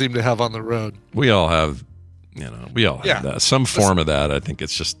people don't seem to have on the road. We all have. We all have that. Some form of that. I think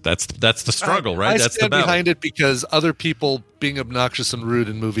it's just that's the struggle, right? That's the battle. Behind it because other people being obnoxious and rude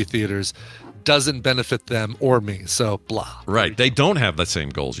in movie theaters doesn't benefit them or me. So blah. Right. They don't have the same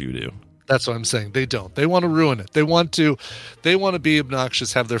goals you do. That's what I'm saying. They don't. They want to ruin it. They want to be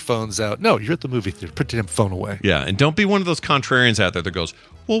obnoxious, have their phones out. No, you're at the movie theater. Put your damn phone away. Yeah, and don't be one of those contrarians out there that goes,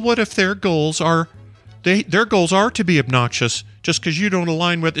 well, what if their goals are to be obnoxious just because you don't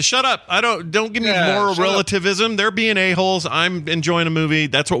align with it? Shut up. Don't give me moral relativism. They're being a-holes. I'm enjoying a movie.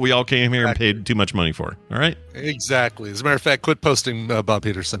 That's what we all came here and paid too much money for. All right? Exactly. As a matter of fact, quit posting Bob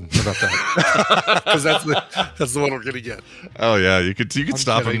Peterson about that. Because that's the one we're going to get. Oh, yeah. You could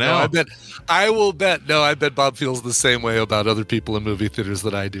stop him now. No, I bet Bob feels the same way about other people in movie theaters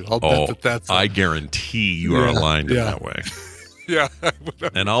that I do. I'll bet that's I guarantee you are aligned in that way. Yeah,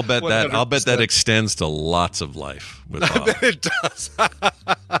 and I'll bet 100%. that extends to lots of life with Bob. I bet it does.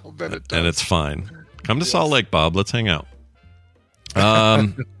 I'll bet it does. And it's fine. Come to Salt Lake, Bob. Let's hang out.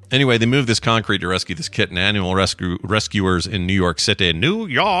 Anyway, they moved this concrete to rescue this kitten. Animal rescuers in New York City. Get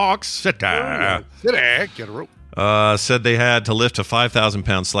a rope. Said they had to lift a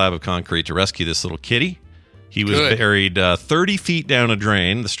 5,000-pound slab of concrete to rescue this little kitty. He was buried 30 feet down a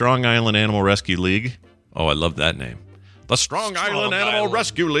drain. The Strong Island Animal Rescue League. Oh, I love that name. The Strong Island Animal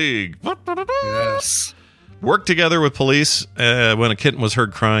Rescue League. Yes. Worked together with police when a kitten was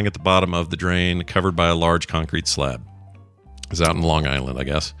heard crying at the bottom of the drain, covered by a large concrete slab. It was out in Long Island, I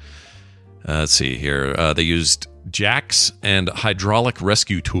guess. Let's see here. They used jacks and hydraulic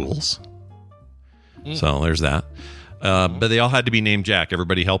rescue tools. So there's that. But they all had to be named Jack.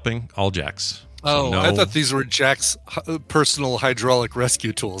 Everybody helping? All Jacks. So I thought these were Jack's personal hydraulic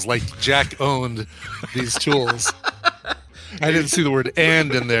rescue tools. Like Jack owned these tools. I didn't see the word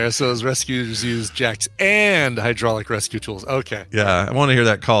 "and" in there, so those rescuers used Jack's and hydraulic rescue tools. Okay. Yeah, I want to hear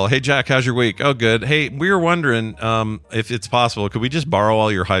that call. Hey, Jack, how's your week? Oh, good. Hey, we were wondering if it's possible, could we just borrow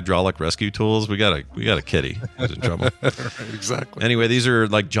all your hydraulic rescue tools? We got a kitty who's in trouble. Right, exactly. Anyway, these are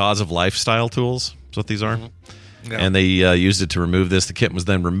like Jaws of Life style tools. That's what these are. Mm-hmm. Yeah. And they used it to remove this. The kitten was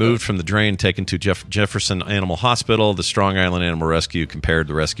then removed from the drain, taken to Jefferson Animal Hospital. The Strong Island Animal Rescue compared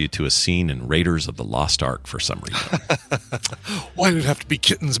the rescue to a scene in Raiders of the Lost Ark for some reason. Why did it have to be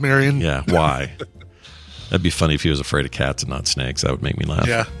kittens, Marion? Yeah, why? That'd be funny if he was afraid of cats and not snakes. That would make me laugh.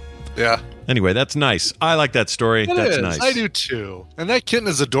 Yeah. Anyway, that's nice. I like that story. That's nice. I do too. And that kitten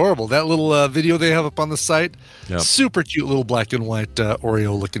is adorable. That little video they have up on the site, super cute little black and white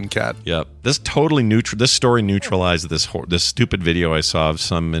Oreo-looking cat. Yep. This story neutralized this stupid video I saw of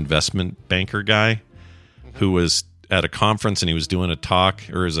some investment banker guy who was at a conference and he was doing a talk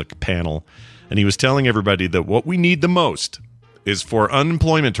or as a panel, and he was telling everybody that what we need the most is for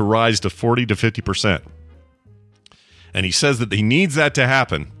unemployment to rise to 40 to 50%. And he says that he needs that to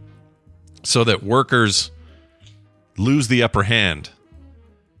happen so that workers lose the upper hand.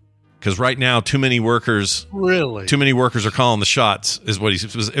 Because right now, too many workers are calling the shots, is what he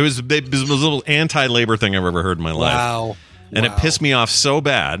said. It was a little anti-labor thing I've ever heard in my life. Wow. And it pissed me off so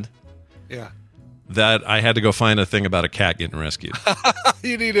bad that I had to go find a thing about a cat getting rescued.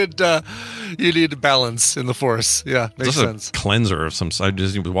 You needed balance in the force. Yeah, makes sense. A cleanser of some sort. I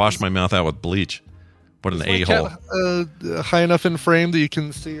just wash my mouth out with bleach. What an a-hole. High enough in frame that you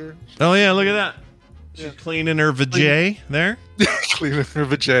can see her. Oh, yeah, look at that. She's cleaning her vajay there. Cleaning her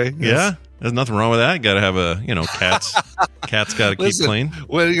vajay. Yes. Yeah, there's nothing wrong with that. You got to have cats. Cats got to keep clean.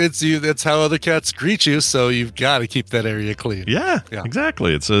 Well, it's you. That's how other cats greet you. So you've got to keep that area clean. Yeah,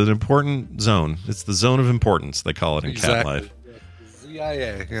 exactly. It's an important zone. It's the zone of importance. They call it in cat life.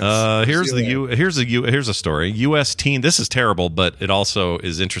 ZIA. Yes. Here's a story. U.S. teen. This is terrible, but it also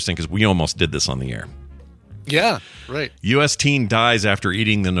is interesting because we almost did this on the air. Yeah, right. U.S. teen dies after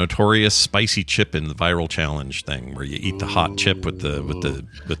eating the notorious spicy chip in the viral challenge thing, where you eat the hot chip with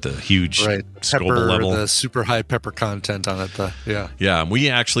the huge Scoville level, the super high pepper content on it. Yeah. We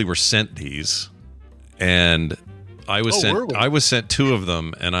actually were sent these, and I was sent 2 of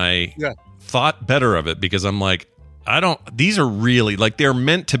them, and I thought better of it because I'm like, these are really like they're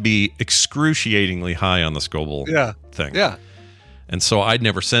meant to be excruciatingly high on the Scoville thing. Yeah. And so I'd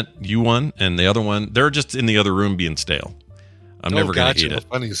never sent you one, and the other one, they're just in the other room being stale. I'm never going to eat it.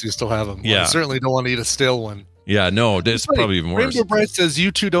 Funny, so you still have them. Yeah. Well, I certainly don't want to eat a stale one. Yeah, no, it's probably even worse. Rainbow Bright says you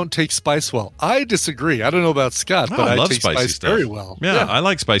two don't take spice well. I disagree. I don't know about Scott, but I take spice very well. Yeah, I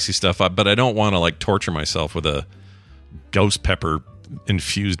like spicy stuff, but I don't want to torture myself with a ghost pepper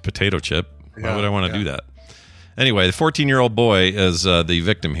infused potato chip. Why would I want to do that? Anyway, the 14-year-old boy is the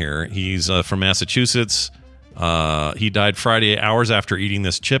victim here. He's from Massachusetts. He died Friday, hours after eating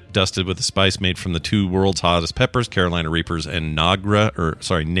this chip dusted with the spice made from the 2 world's hottest peppers, Carolina Reapers and Naga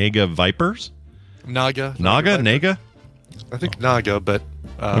Vipers. Naga? I think Naga, but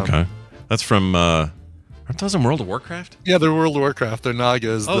okay, that's from. Aren't those in World of Warcraft? Yeah, they're World of Warcraft. They're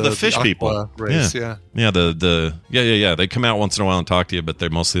Nagas. The fish people race. Yeah. They come out once in a while and talk to you, but they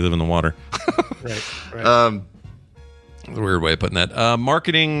mostly live in the water. Right. A weird way of putting that.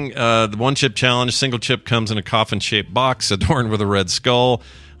 Marketing the one chip challenge. Single chip comes in a coffin-shaped box adorned with a red skull.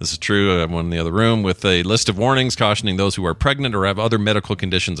 This is true. I have one in the other room with a list of warnings cautioning those who are pregnant or have other medical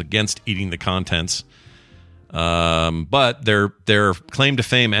conditions against eating the contents. But their claim to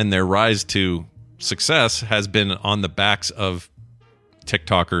fame and their rise to success has been on the backs of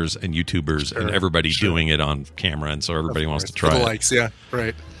TikTokers and YouTubers and everybody doing it on camera, and so everybody wants to try it. Likes, yeah,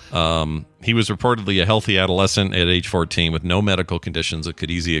 right. He was reportedly a healthy adolescent at age 14 with no medical conditions that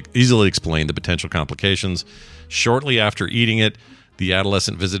could easily explain the potential complications. Shortly after eating it, the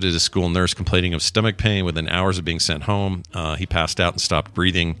adolescent visited his school nurse complaining of stomach pain. Within hours of being sent home, he passed out and stopped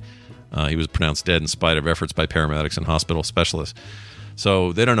breathing. He was pronounced dead in spite of efforts by paramedics and hospital specialists.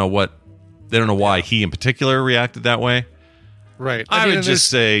 So they don't know why he in particular reacted that way. Right. I would just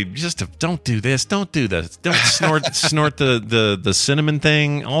say, don't do this. Don't do this. Don't snort the cinnamon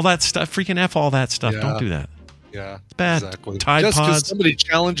thing. All that stuff. Freaking F all that stuff. Yeah. Don't do that. Yeah. It's bad. Exactly. Tide just Pods. because somebody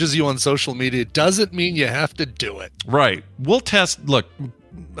challenges you on social media doesn't mean you have to do it. Right. We'll test. Look,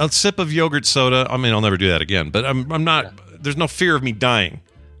 a sip of yogurt soda. I mean, I'll never do that again. But I'm not. Yeah. There's no fear of me dying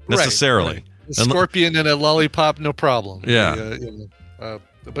necessarily. Right. A scorpion and a lollipop, no problem. Yeah. A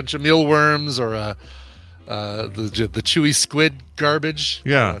bunch of mealworms or the chewy squid garbage.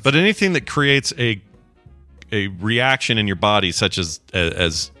 Yeah, but anything that creates a reaction in your body, such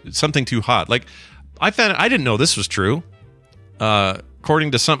as something too hot. Like I didn't know this was true.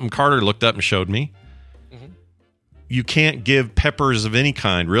 According to something Carter looked up and showed me, you can't give peppers of any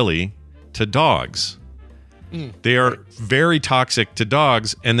kind really to dogs. They are very toxic to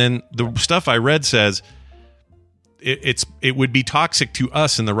dogs. And then the stuff I read says it would be toxic to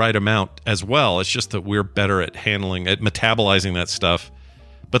us in the right amount as well. It's just that we're better at metabolizing that stuff.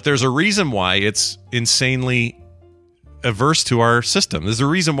 But there's a reason why it's insanely averse to our system. There's a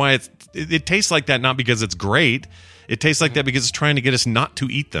reason why it tastes like that, not because it's great. It tastes like that because it's trying to get us not to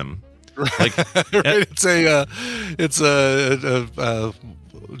eat them. Like right. It's a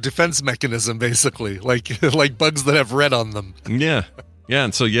defense mechanism, basically, like bugs that have red on them. Yeah,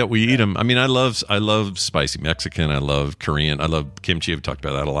 and so we eat them. I mean, I love spicy Mexican. I love Korean. I love kimchi. I've talked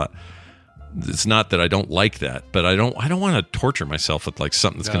about that a lot. It's not that I don't like that, but I don't want to torture myself with like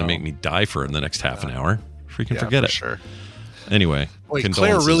something that's going to make me die for in the next half an hour. Freaking forget it. Sure. Anyway,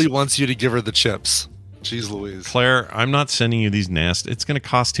 Claire really wants you to give her the chips. Jeez Louise. Claire, I'm not sending you these nasty. It's going to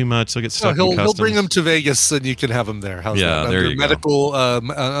cost too much. They'll get stuck in customs. He'll bring them to Vegas and you can have them there. How's that? There you go.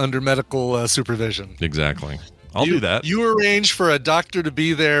 Under medical supervision. Exactly. I'll do that. You arrange for a doctor to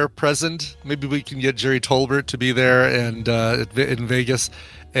be there present. Maybe we can get Jerry Tolbert to be there and in Vegas,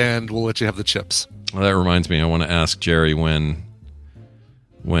 and we'll let you have the chips. Well, that reminds me. I want to ask Jerry when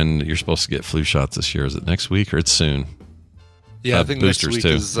you're supposed to get flu shots this year. Is it next week or it's soon? Yeah, I think boosters next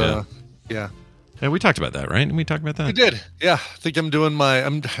week too. is. Yeah. Yeah, we talked about that, right? Didn't we talk about that? We did. Yeah, I think I'm doing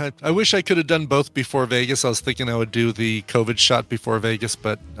I wish I could have done both before Vegas. I was thinking I would do the COVID shot before Vegas,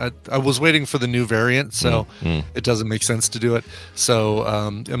 but I was waiting for the new variant, so it doesn't make sense to do it. So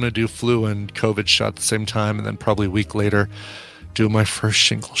I'm going to do flu and COVID shot at the same time, and then probably a week later do my first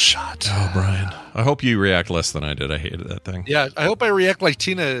shingle shot. Oh, Brian. I hope you react less than I did. I hated that thing. Yeah, I hope I react like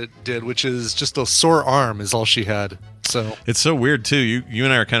Tina did, which is just a sore arm is all she had. So it's so weird too. You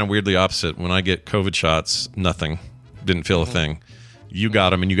and I are kind of weirdly opposite. When I get COVID shots, nothing, didn't feel a thing. You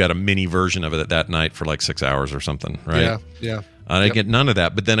got them, and you got a mini version of it that night for like 6 hours or something, right? Yeah. I get none of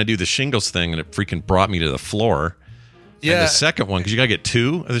that, but then I do the shingles thing, and it freaking brought me to the floor. Yeah. And the second one, because you got to get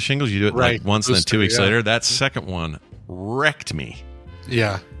 2 of the shingles, you do it like once, and then 2 weeks later. That second one wrecked me.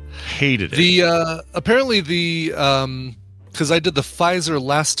 Yeah, hated it. Apparently because I did the Pfizer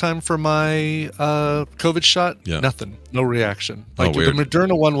last time for my COVID shot, nothing, no reaction. Like the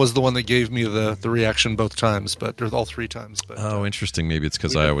Moderna one was the one that gave me the reaction both times, but all 3 times. But interesting. Maybe it's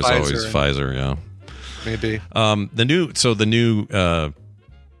because I was always Pfizer. Yeah, maybe. The new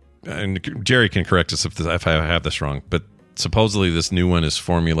and Jerry can correct us if I have this wrong, but supposedly this new one is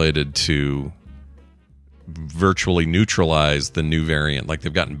formulated to virtually neutralize the new variant. Like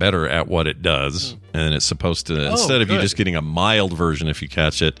they've gotten better at what it does, and it's supposed to instead of you just getting a mild version if you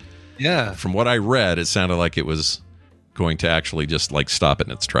catch it. Yeah. From what I read, it sounded like it was going to actually just like stop it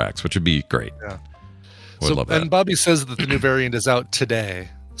in its tracks, which would be great. Yeah. Would love that. And Bobby says that the new variant is out today.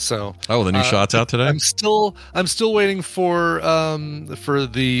 So the new shot's out today. I'm still waiting for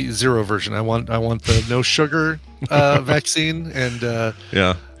the 0 version. I want the no sugar vaccine, and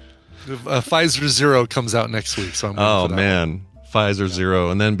Pfizer 0 comes out next week, so I'm waiting for that one. Pfizer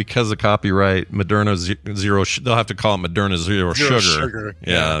 0, and then because of copyright, Moderna 0. They'll have to call it Moderna 0 sugar.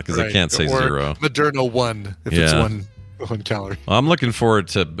 Yeah, because they can't say 0. Moderna 1 if it's one calorie. Well, I'm looking forward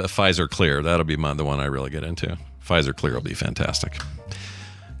to Pfizer Clear. That'll be the one I really get into. Pfizer Clear will be fantastic.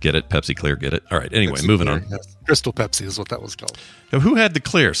 Get it, Pepsi Clear. Get it. All right. Anyway, Pepsi moving Clear, on. Yes. Crystal Pepsi is what that was called. Now, who had the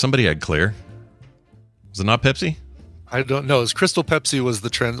Clear? Somebody had Clear. Was it not Pepsi? I don't know. Crystal Pepsi was the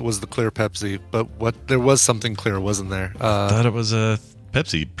clear Pepsi, but there was something clear, wasn't there? I thought it was a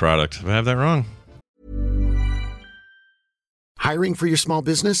Pepsi product. Did I have that wrong? Hiring for your small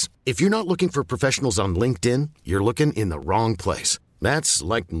business? If you're not looking for professionals on LinkedIn, you're looking in the wrong place. That's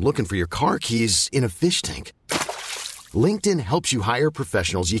like looking for your car keys in a fish tank. LinkedIn helps you hire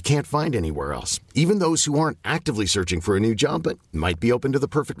professionals you can't find anywhere else, even those who aren't actively searching for a new job but might be open to the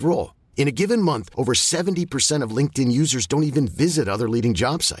perfect role. In a given month, over 70% of LinkedIn users don't even visit other leading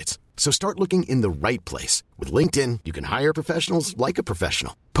job sites. So start looking in the right place. With LinkedIn, you can hire professionals like a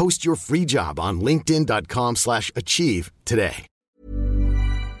professional. Post your free job on linkedin.com/achieve today.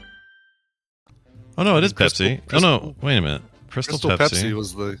 Oh, no, it is Pepsi. Oh, no, wait a minute. Crystal Pepsi.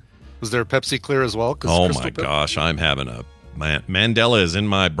 Was there a Pepsi Clear as well? Oh, my gosh. I'm having Mandela is in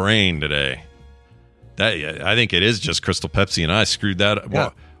my brain today. I think it is just Crystal Pepsi, and I screwed that up. Yeah.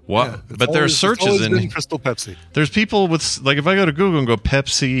 What? Yeah, but there are searches in Crystal Pepsi. There's people with, like, if I go to Google and go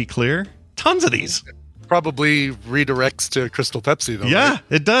Pepsi Clear, tons of these. Probably redirects to Crystal Pepsi, though. Yeah, right?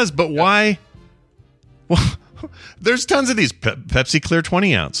 It does. But why? Well, there's tons of these. Pepsi Clear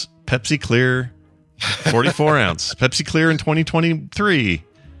 20 ounce, Pepsi Clear 44 ounce, Pepsi Clear in 2023.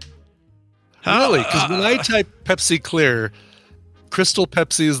 Really? Because when I type Pepsi Clear, Crystal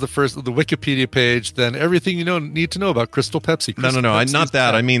Pepsi is the Wikipedia page. Then everything you need to know about Crystal Pepsi. No. Not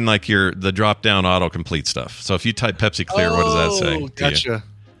that. I mean, like the drop down autocomplete stuff. So if you type Pepsi Clear, what does that say? Gotcha.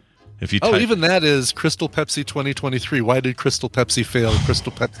 If you even that is Crystal Pepsi 2023. Why did Crystal Pepsi fail?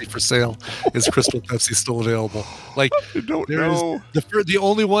 Crystal Pepsi for sale. Is Crystal Pepsi still available? Like, I don't know. The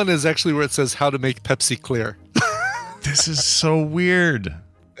only one is actually where it says how to make Pepsi clear. This is so weird.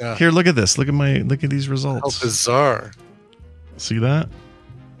 Yeah. Here, look at this. Look at these results. How bizarre. See that?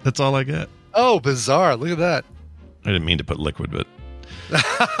 That's all I get. Oh, bizarre. Look at that. I didn't mean to put liquid, but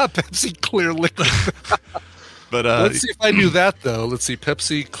Pepsi Clear liquid. But let's see if I do that, though. Let's see.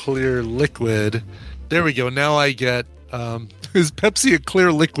 Pepsi Clear liquid. There we go. Now I get is Pepsi a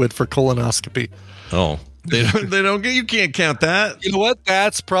clear liquid for colonoscopy? Oh. They don't get, you can't count that. You know what?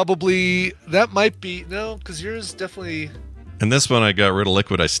 That might be, no, because yours definitely. And this one I got rid of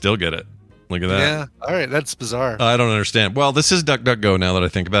liquid, I still get it. Look at that. Yeah. All right. That's bizarre. I don't understand. Well, this is DuckDuckGo now that I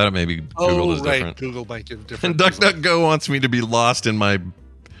think about it. Maybe Google is different. Google might give different. And DuckDuckGo wants me to be lost in my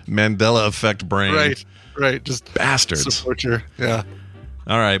Mandela effect brain. Right. Just bastards. Support your, yeah.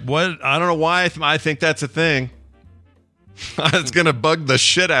 All right. What? I don't know why I think that's a thing. It's going to bug the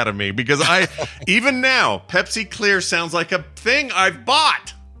shit out of me because even now, Pepsi Clear sounds like a thing I've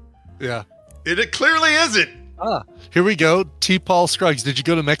bought. Yeah. It clearly isn't. Here we go. T. Paul Scruggs. Did you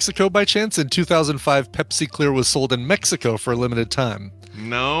go to Mexico by chance? In 2005, Pepsi Clear was sold in Mexico for a limited time.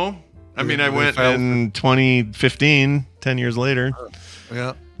 No. I mean, I went in 2015, 10 years later.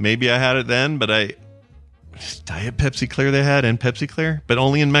 Yeah. Maybe I had it then, but Diet Pepsi Clear they had and Pepsi Clear, but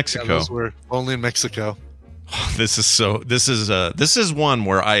only in Mexico. Yeah, those were only in Mexico. This is one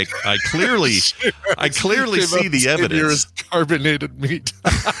where I clearly see the evidence. Carbonated meat.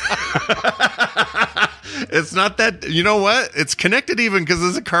 It's not that, you know what? It's connected even because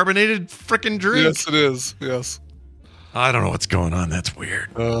it's a carbonated freaking drink. Yes, it is. Yes. I don't know what's going on. That's weird.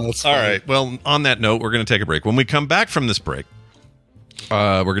 That's all right. Well, on that note, we're going to take a break. When we come back from this break,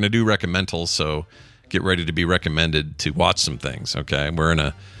 we're going to do recommendals. So get ready to be recommended to watch some things. Okay.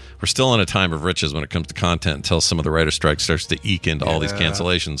 We're still in a time of riches when it comes to content until some of the writer strike starts to eke into all these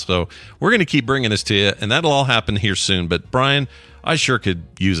cancellations. So we're going to keep bringing this to you, and that'll all happen here soon. But Brian, I sure could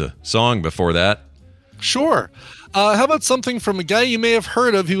use a song before that. Sure. How about something from a guy you may have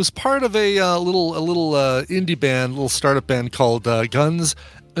heard of? He was part of a little indie band, little startup band called Guns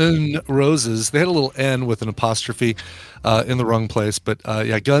N' Roses. They had a little N with an apostrophe in the wrong place, but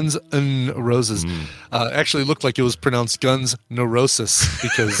Guns N' Roses. Actually looked like it was pronounced Guns Neurosis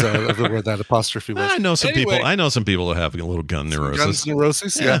because of where that apostrophe was. I know some people who have a little gun neurosis. Guns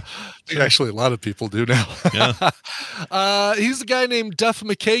neurosis, yeah. Actually, a lot of people do now. Yeah. He's a guy named Duff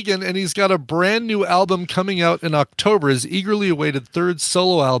McKagan, and he's got a brand new album coming out in October. His eagerly awaited third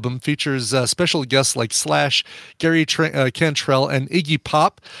solo album features special guests like Slash, Gary Cantrell, and Iggy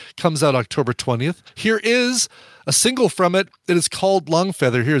Pop. Comes out October 20th. Here is a single from it. It is called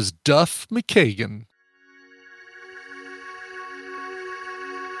Longfeather. Here's Duff McKagan.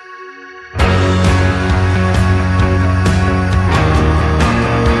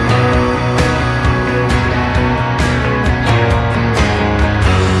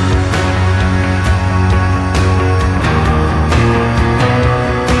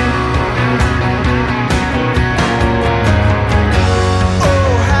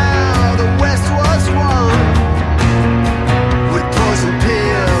 Poison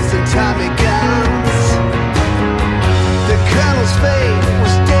pills and Tommy gun.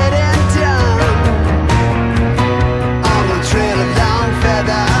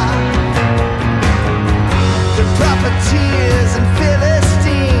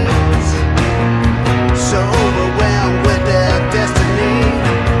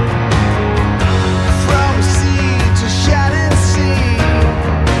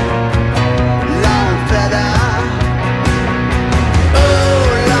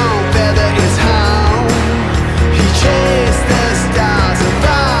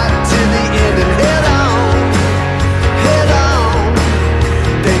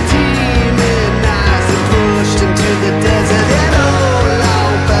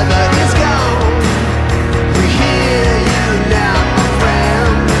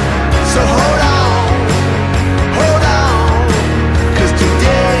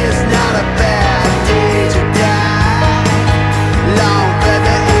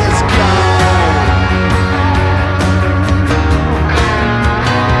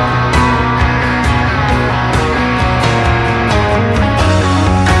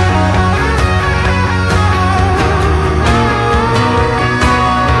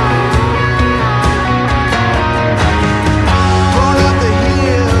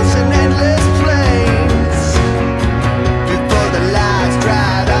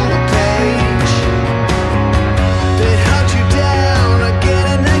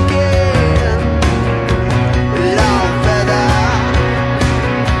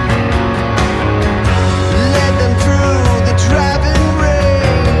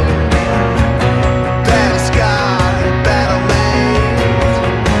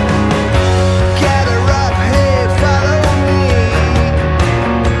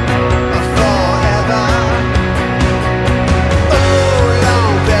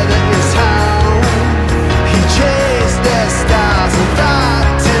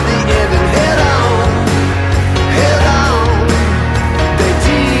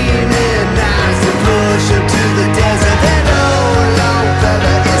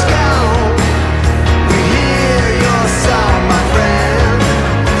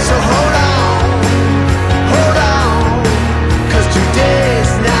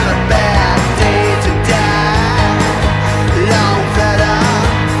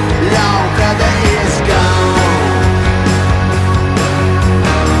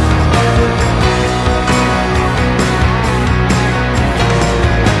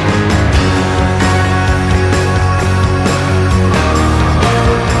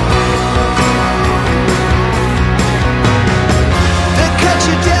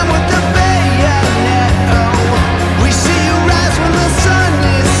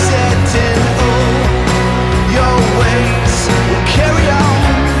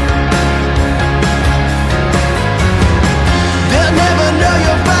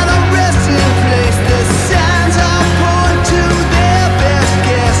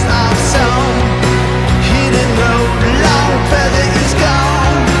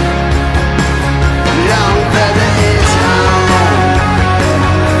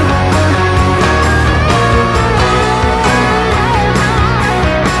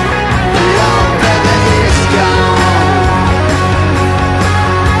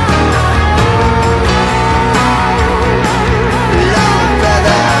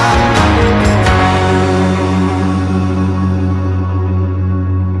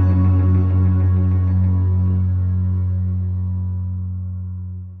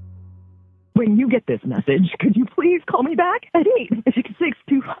 When you get this message, could you please call me back at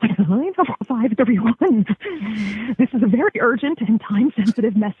 866-259-531? This is a very urgent and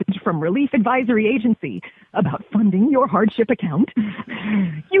time-sensitive message from Relief Advisory Agency about funding your hardship account.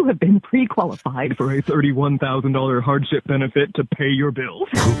 You have been pre-qualified for a $31,000 hardship benefit to pay your bills.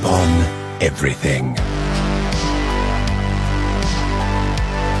 Coupon everything.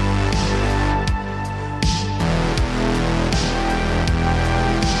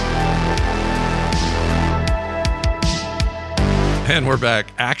 And we're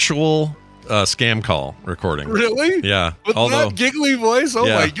back. Actual scam call recording. Really? Yeah. With that giggly voice? Oh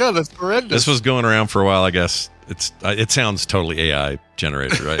my God, that's horrendous. This was going around for a while, I guess. It sounds totally AI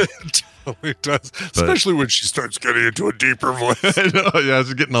generated, right? It totally does. Especially when she starts getting into a deeper voice. I know, yeah, I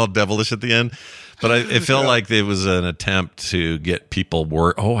was getting all devilish at the end. But it felt like it was an attempt to get people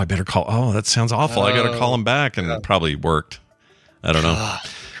oh, I better call. Oh, that sounds awful. I got to call him back. And it probably worked. I don't know.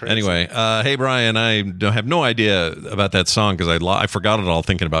 Crazy. Anyway, hey, Brian, I have no idea about that song because I forgot it all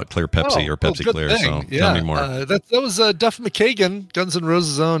thinking about Clear Pepsi or Pepsi Clear. Thing. So yeah. tell me more. That was Duff McKagan, Guns N'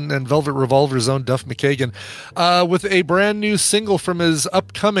 Roses' own and Velvet Revolver's own Duff McKagan, with a brand new single from his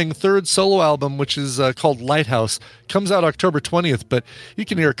upcoming third solo album, which is called Lighthouse. Comes out October 20th, but you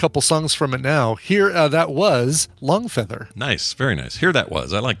can hear a couple songs from it now. Here, that was Longfeather. Nice. Very nice. Here that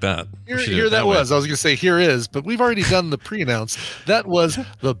was. I like that. Here that was. I was going to say here is, but we've already done the pre-announce. That was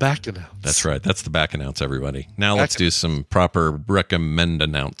the back announce. That's right. That's the back announce, everybody. Now let's do some proper recommend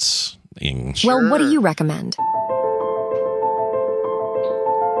announcing. Well, what do you recommend?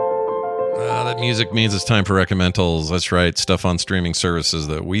 That music means it's time for recommendals. That's right. Stuff on streaming services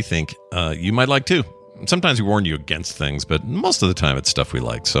that we think you might like too. Sometimes we warn you against things, but most of the time it's stuff we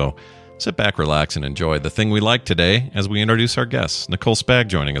like. So sit back, relax, and enjoy the thing we like today as we introduce our guests. Nicole Spag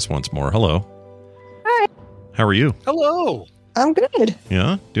joining us once more. Hello. Hi. How are you? Hello. I'm good.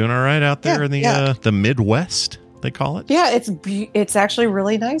 Yeah, doing all right out there in the Midwest, they call it? Yeah, it's actually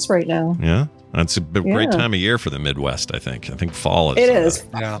really nice right now. Yeah. It's a great time of year for the Midwest, I think. I think fall is. It is.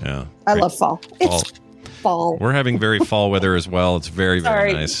 Yeah. I love fall. It's fall. We're having very fall weather as well. It's very,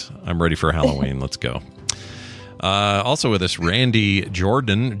 very nice. I'm ready for Halloween. Let's go. Also with us, Randy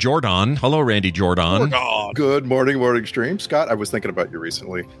Jordan. Hello, Randy Jordan. Good morning stream. Scott, I was thinking about you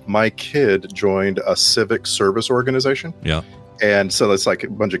recently. My kid joined a civic service organization. Yeah. And so it's like a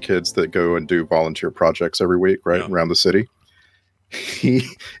bunch of kids that go and do volunteer projects every week, right, around the city.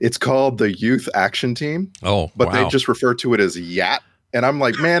 It's called the Youth Action Team. Oh, but they just refer to it as YAT. And I'm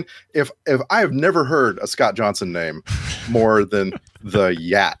like, man, if I have never heard a Scott Johnson name more than the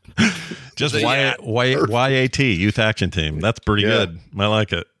YAT. Just YAT, Youth Action Team. That's pretty good. I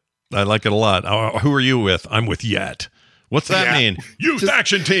like it. I like it a lot. Who are you with? I'm with YAT. What's that mean? Youth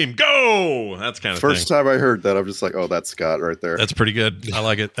Action Team, go! That's kind of first time I heard that, I'm just like, oh, that's Scott right there. That's pretty good. I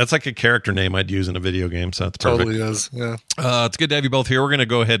like it. That's like a character name I'd use in a video game, so that's perfect. Totally is, yeah. It's good to have you both here. We're going to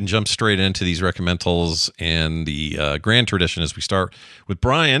go ahead and jump straight into these recommendals, and the grand tradition is we start with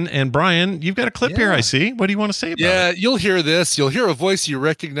Brian. And Brian, you've got a clip here, I see. What do you want to say about it? Yeah, you'll hear this. You'll hear a voice you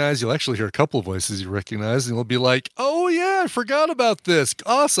recognize. You'll actually hear a couple of voices you recognize, and you'll be like, oh, yeah, I forgot about this.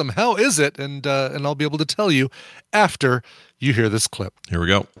 Awesome. How is it? And I'll be able to tell you after you hear this clip. Here we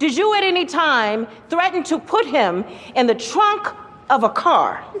go. Did you at any time threaten to put him in the trunk of a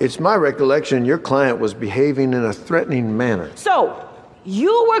car? It's my recollection your client was behaving in a threatening manner. So,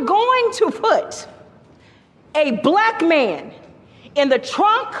 you were going to put a black man in the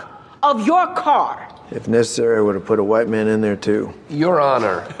trunk of your car? If necessary, I would have put a white man in there too. Your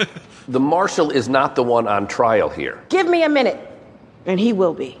Honor, the marshal is not the one on trial here. Give me a minute, and he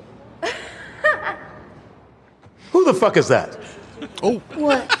will be. Who the fuck is that? Oh.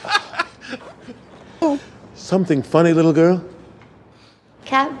 What? Something funny, little girl?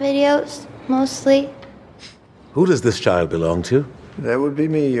 Cat videos, mostly. Who does this child belong to? That would be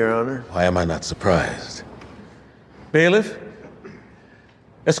me, Your Honor. Why am I not surprised? Bailiff,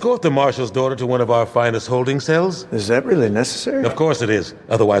 escort the marshal's daughter to one of our finest holding cells. Is that really necessary? Of course it is.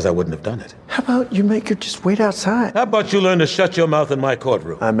 Otherwise, I wouldn't have done it. How about you make her just wait outside? How about you learn to shut your mouth in my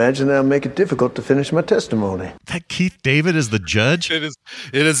courtroom? I imagine that'll make it difficult to finish my testimony. That Keith David is the judge? It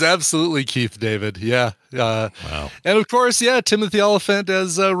is absolutely Keith David. Yeah. Wow. And of course, Timothy Oliphant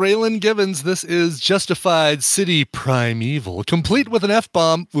as Raylan Givens. This is Justified City Primeval, complete with an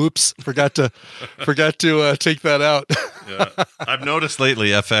F-bomb. Oops, forgot to take that out. Yeah. I've noticed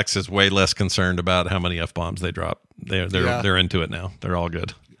lately FX is way less concerned about how many F-bombs they drop. They're into it now. They're all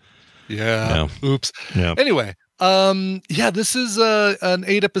good. Yeah. Oops. Yeah. Anyway, this is an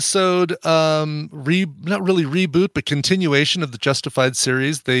 8-episode not really reboot, but continuation of the Justified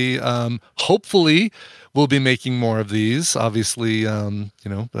series. They hopefully we'll be making more of these. Obviously,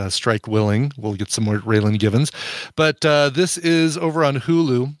 strike willing, we'll get some more Raylan Givens. But this is over on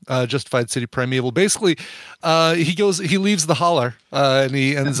Hulu, Justified City Primeval. Basically, he leaves the holler and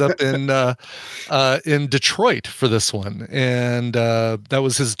he ends up in Detroit for this one. And that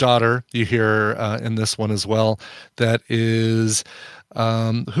was his daughter, you hear in this one as well. That is...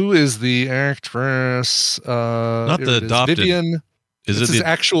 who is the actress? Not the adopted. Vivian. It's his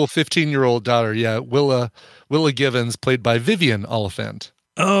actual 15-year-old daughter. Yeah, Willa Givens, played by Vivian Oliphant.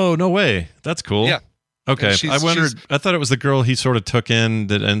 Oh, no way! That's cool. Yeah. Okay, I wondered. I thought it was the girl he sort of took in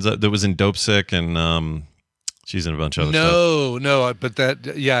that was in Dope Sick, and she's in a bunch of other stuff. No, but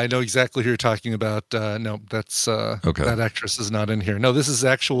I know exactly who you're talking about. No, that's okay. That actress is not in here. No, this is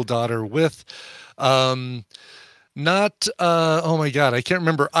actual daughter with. Not, oh my God, I can't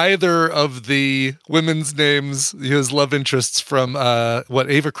remember either of the women's names, his love interests from,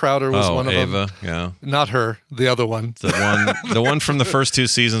 Ava Crowder was one of them. Ava, yeah. Not her, the other one. The one from the first 2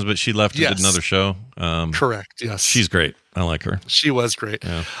 seasons, but she left and did another show. Correct, yes. She's great. I like her. She was great.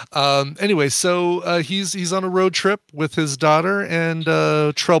 Yeah. Anyway, so he's on a road trip with his daughter, and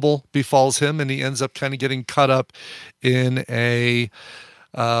trouble befalls him, and he ends up kind of getting caught up in a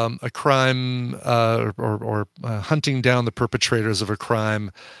crime or hunting down the perpetrators of a crime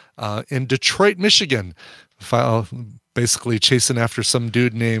in Detroit, Michigan. Basically chasing after some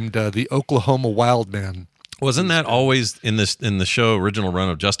dude named the Oklahoma Wildman. Wasn't that always in the show original run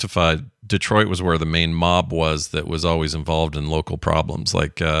of Justified? Detroit was where the main mob was that was always involved in local problems.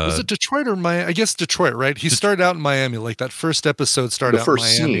 Like was it Detroit or Miami? I guess Detroit, right? He started out in Miami. Like that first episode started out in Miami. The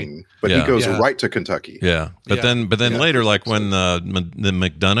first scene, but he goes right to Kentucky. Yeah, but then later, like when the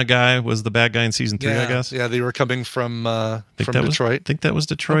McDonough guy was the bad guy in season 3, I guess. Yeah, they were coming from Detroit. I think that was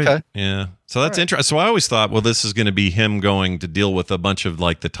Detroit. Okay. Yeah. So that's interesting. So I always thought, well, this is going to be him going to deal with a bunch of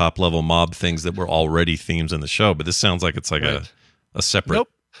like the top level mob things that were already themes in the show. But this sounds like it's like a separate. Nope.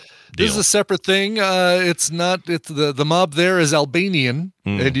 Deal. This is a separate thing. It's not. It's the mob there is Albanian,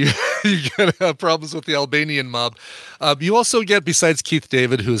 and you get problems with the Albanian mob. You also get, besides Keith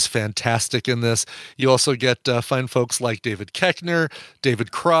David, who's fantastic in this, you also get fine folks like David Koechner,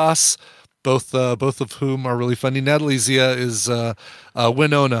 David Cross, both of whom are really funny. Natalie Zia is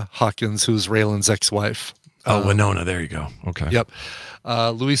Winona Hawkins, who's Raylan's ex-wife. Winona. There you go. Okay. Yep.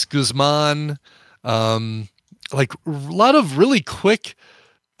 Luis Guzman. Like a lot of really quick.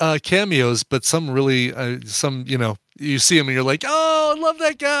 Cameos, but some really, you see him and you're like, oh, I love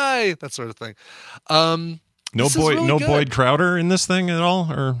that guy, that sort of thing. Boyd Crowder in this thing at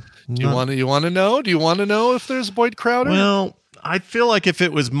all, or do you want to know? Do you want to know if there's Boyd Crowder? Well, I feel like if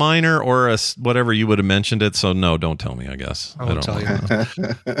it was minor or whatever, you would have mentioned it. So no, don't tell me. I guess I won't tell you.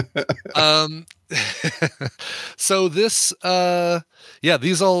 So this,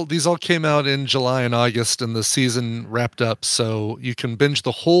 these all came out in July and August, and the season wrapped up. So you can binge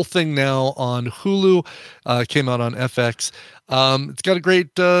the whole thing now on Hulu. Came out on FX. It's got a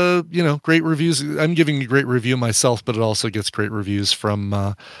great, great reviews. I'm giving a great review myself, but it also gets great reviews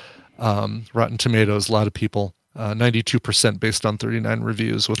from Rotten Tomatoes. A lot of people. 92% based on 39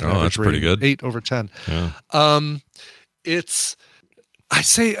 reviews with an average rating pretty good. 8 over 10. Yeah.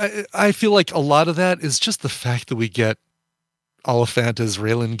 I feel like a lot of that is just the fact that we get Oliphant as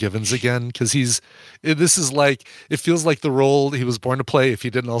Raylan Givens again, because this is like, it feels like the role he was born to play if he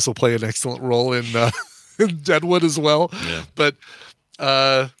didn't also play an excellent role in Deadwood as well. Yeah. But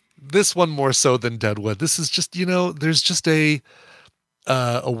this one more so than Deadwood. This is just, there's just a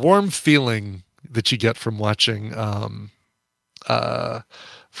warm feeling that you get from watching Raylan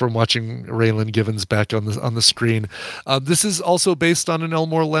Givens back on the screen. This is also based on an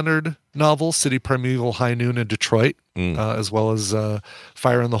Elmore Leonard novel, City Primeval, High Noon in Detroit, as well as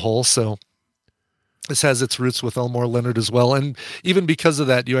Fire in the Hole. So this has its roots with Elmore Leonard as well. And even because of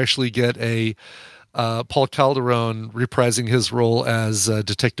that, you actually get a Paul Calderon reprising his role as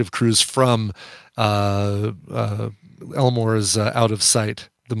Detective Cruz from Elmore's Out of Sight.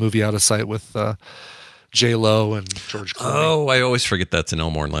 The movie Out of Sight with J-Lo and George Clooney. Oh, I always forget that's an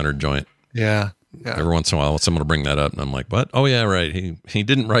Elmore Leonard joint. Yeah. Every once in a while, someone will bring that up, and I'm like, what? Oh, yeah, right. He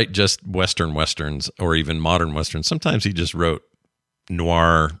didn't write just Westerns or even modern Westerns. Sometimes he just wrote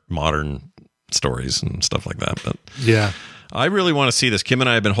noir, modern stories and stuff like that. But yeah. I really want to see this. Kim and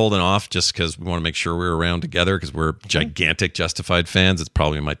I have been holding off just because we want to make sure we're around together because we're gigantic Justified fans. It's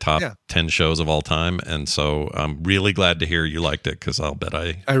probably in my top 10 shows of all time. And so I'm really glad to hear you liked it because I'll bet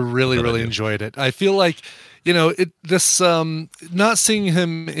I really enjoyed it. I feel like, not seeing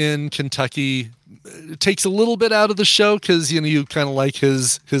him in Kentucky takes a little bit out of the show because, you kind of like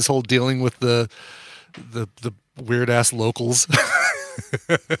his whole dealing with the weird ass locals.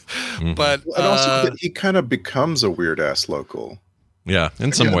 But and also he kind of becomes a weird ass local. Yeah,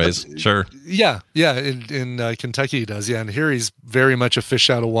 in some ways, sure. Yeah. In Kentucky he does. Yeah, and here he's very much a fish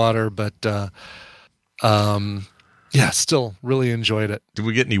out of water. But still really enjoyed it. Did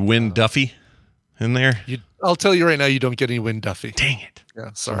we get any Win Duffy in there? I'll tell you right now, you don't get any Win Duffy. Dang it!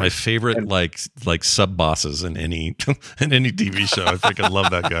 Yeah, sorry. My favorite like sub bosses in any TV show. I think I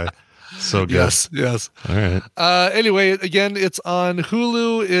love that guy. So good. Yes. All right. Anyway, again, it's on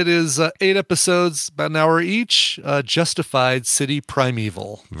Hulu. It is 8 episodes, about an hour each. Justified City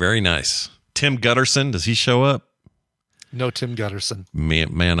Primeval. Very nice. Tim Gutterson, does he show up? No Tim Gutterson.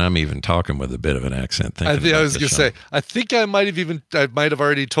 Man, I'm even talking with a bit of an accent. I was going to say, I think I might have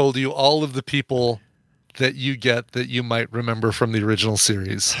already told you all of the people that you get that you might remember from the original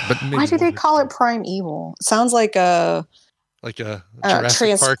series. But why do they call it Primeval? Sounds like a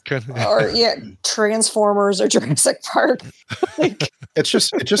Jurassic Park kind of, or Transformers or Jurassic Park. It's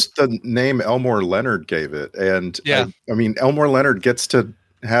just the name Elmore Leonard gave it, and I mean Elmore Leonard gets to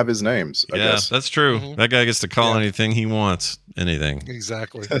have his names. I guess that's true. Mm-hmm. That guy gets to call anything he wants. Anything.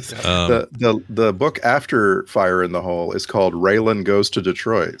 Exactly. The book after Fire in the Hole is called Raylan Goes to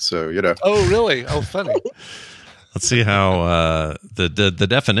Detroit. So Oh really? Oh, funny. Let's see how the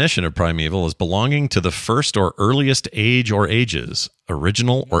definition of primeval is belonging to the first or earliest age or ages,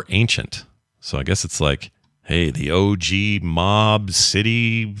 original or ancient. So I guess it's like, hey, the OG mob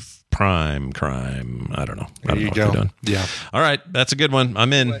city prime crime. I don't know. There you go. Yeah. All right, that's a good one.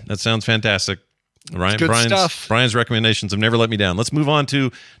 I'm in. That sounds fantastic. Brian's recommendations have never let me down. Let's move on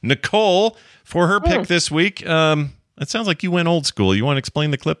to Nicole for her pick this week. It sounds like you went old school. You want to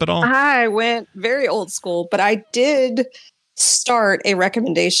explain the clip at all? I went very old school, but I did start a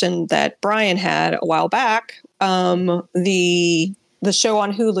recommendation that Brian had a while back. The show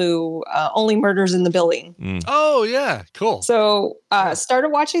on Hulu, Only Murders in the Building. Oh, yeah. Cool. So started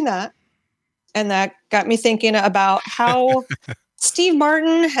watching that, and that got me thinking about how Steve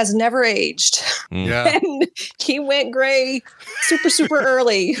Martin has never aged. Yeah. And he went gray super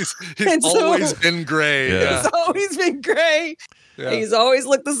early. He's always been gray. Yeah. He's always been gray. Yeah. He's always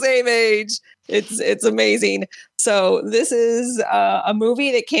looked the same age. It's amazing. So this is a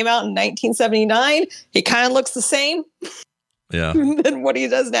movie that came out in 1979. He kind of looks the same. Yeah. Than what he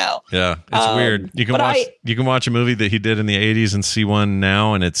does now. Yeah. It's weird. You can watch a movie that he did in the 80s and see one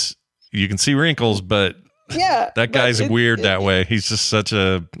now, and you can see wrinkles, but that guy's weird that way. He's just such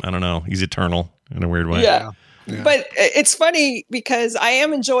a, I don't know, he's eternal in a weird way. Yeah. But it's funny because I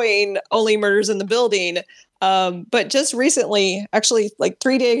am enjoying Only Murders in the Building. But just recently, actually like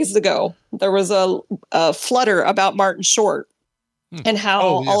 3 days ago, there was a flutter about Martin Short and how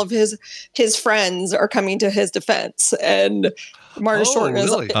all of his friends are coming to his defense. And Martin Short is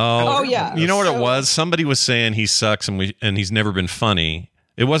really? yeah. You know what it was? Somebody was saying he sucks and he's never been funny.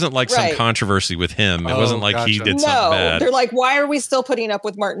 It wasn't like some controversy with him. It wasn't like he did something bad. They're like, why are we still putting up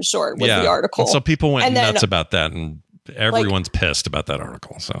with Martin Short with the article? And so people went nuts about that, and everyone's pissed about that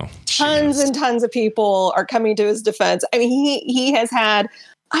article. So tons and tons of people are coming to his defense. I mean, he has had,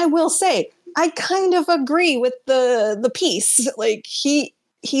 I will say, I kind of agree with the piece. Like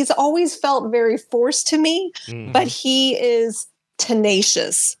he's always felt very forced to me, but he is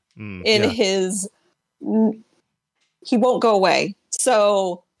tenacious in his, he won't go away.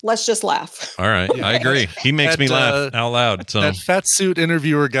 So let's just laugh. All right. I agree. He makes me laugh out loud. So that fat suit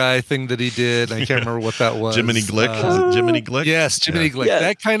interviewer guy thing that he did, I can't remember what that was. Jiminy Glick. Is it Jiminy Glick? Yes, Jiminy Glick. Yeah.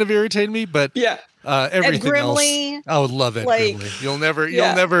 That kind of irritated me, but everything Grimley, else. I would love Ed Grimley. You'll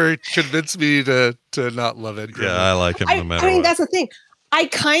never convince me to not love Ed Grimley. Yeah, I like him no matter what. That's the thing. I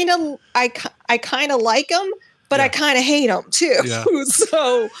kind of like him, but I kind of hate him too. Yeah.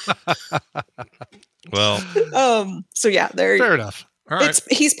 So well. So yeah, there. Fair enough. All right.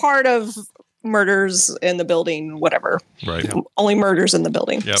 He's part of Murders in the Building, whatever. Right. Only Murders in the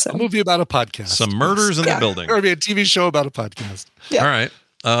Building. Yep. So. A movie about a podcast. Some murders in the building. Or a TV show about a podcast. Yeah. All right.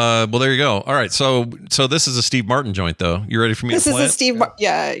 Well, there you go. All right. So this is a Steve Martin joint, though. You ready for me to play it? This is a Steve.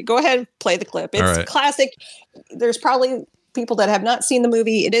 Go ahead and play the clip. It's classic. There's probably people that have not seen the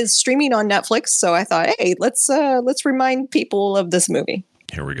movie. It is streaming on Netflix. So I thought, hey, let's remind people of this movie.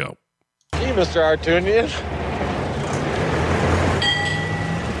 Here we go. Gee, Mr. Hartunian.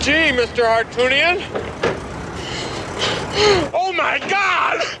 Gee, Mr. Hartunian. Oh, my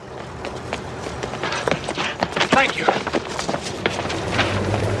God! Thank you.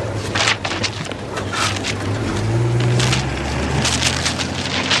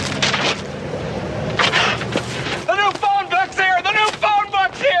 The new phone book's here! The new phone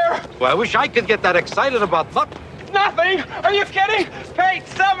book's here! Well, I wish I could get that excited about Nothing! Are you kidding? Page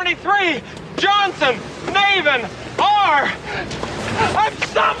 73! Johnson! Naven! R!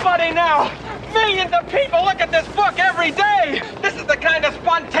 somebody now! Millions of people look at this book every day! This is the kind of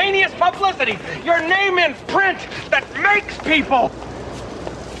spontaneous publicity, your name in print, that makes people!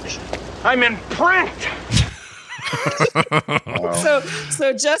 I'm in print!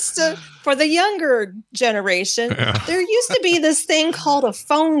 So just for the younger generation, there used to be this thing called a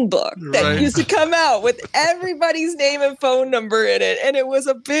phone book that used to come out with everybody's name and phone number in it, and it was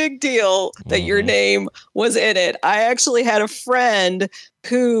a big deal that your name was in it. I actually had a friend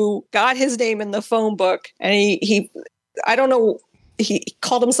who got his name in the phone book, and he I don't know. He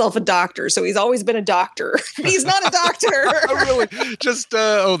called himself a doctor, so he's always been a doctor. He's not a doctor. Really? Just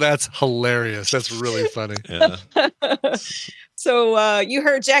that's hilarious. That's really funny. Yeah. So you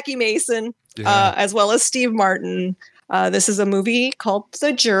heard Jackie Mason, as well as Steve Martin. This is a movie called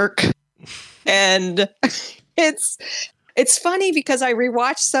The Jerk, and it's funny because I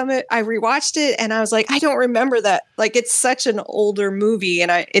rewatched it, and I was like, I don't remember that. Like, it's such an older movie,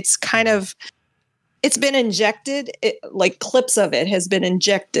 and it's been injected, like clips of it has been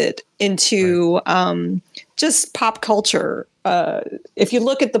injected into just pop culture. If you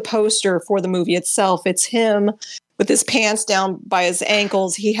look at the poster for the movie itself, it's him with his pants down by his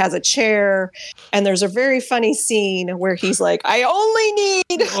ankles. He has a chair, and there's a very funny scene where he's like, I only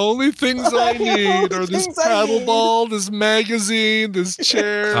need... The only things I need are this paddle ball, this magazine, this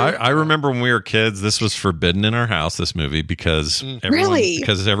chair. I remember when we were kids, this was forbidden in our house, this movie, because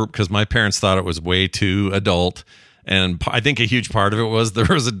because my parents thought it was way too adult. And I think a huge part of it was there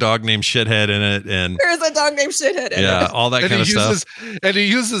was a dog named Shithead in it, and there's a dog named Shithead in it. Yeah, all that kind of stuff. And he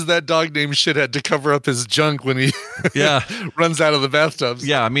uses that dog named Shithead to cover up his junk when he runs out of the bathtubs.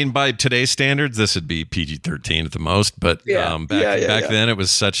 Yeah, I mean, by today's standards, this would be PG-13 at the most. But back then, it was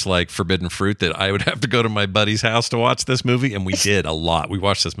such like forbidden fruit that I would have to go to my buddy's house to watch this movie, and we did a lot. We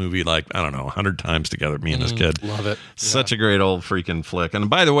watched this movie like 100 times together, me and this kid. Love it. Such a great old freaking flick. And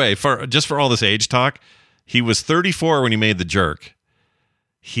by the way, for all this age talk. He was 34 when he made The Jerk.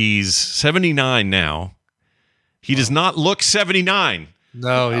 He's 79 now. He does not look 79.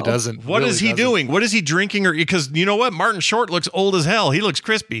 No, he doesn't. What is he doing? What is he drinking? Or because you know what? Martin Short looks old as hell. He looks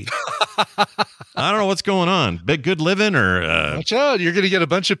crispy. I don't know what's going on. Good living or... Watch out. You're going to get a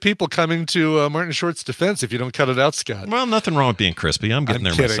bunch of people coming to Martin Short's defense if you don't cut it out, Scott. Well, nothing wrong with being crispy. I'm getting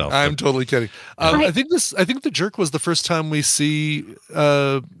there kidding. myself. I'm totally kidding. I think The Jerk was the first time we see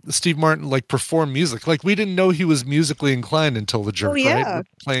Steve Martin like perform music. Like we didn't know he was musically inclined until The Jerk.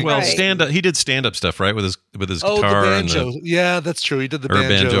 Right? Stand up. He did stand up stuff, right, with his guitar the banjo. and yeah, that's true. He did the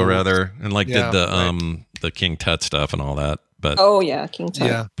banjo rather, and did the King Tut stuff and all that. But King Tut.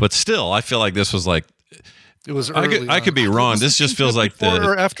 Yeah, but still, I feel like this was like it was. I could be wrong. This just feels like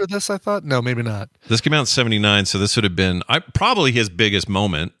or after this. I thought no, maybe not. This came out in '79, so this would have been probably his biggest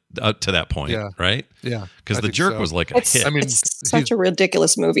moment up to that point, right? Yeah, because The Jerk was like a hit. I mean, it's such a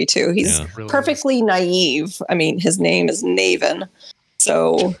ridiculous movie too. He's perfectly naive. I mean, his name is Naven.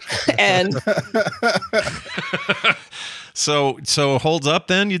 So and so holds up.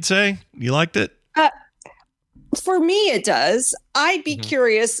 Then you'd say you liked it. For me, it does. I'd be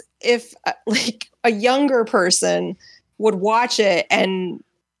curious if like a younger person would watch it, and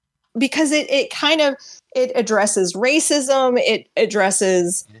because it kind of addresses racism. It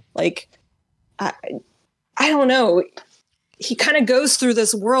addresses like I don't know. He kind of goes through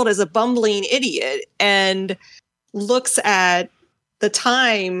this world as a bumbling idiot and looks at the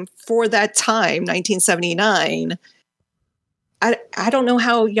time for that time, 1979. I don't know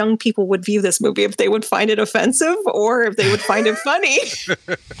how young people would view this movie, if they would find it offensive or if they would find it funny.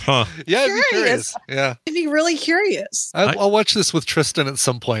 Yeah, I'd be curious. Yeah, I'd be really curious. I'll watch this with Tristan at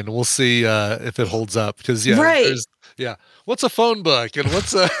some point, and we'll see if it holds up. Because what's a phone book and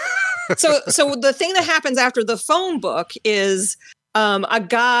what's a so the thing that happens after the phone book is a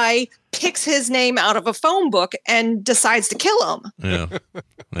guy picks his name out of a phone book and decides to kill him.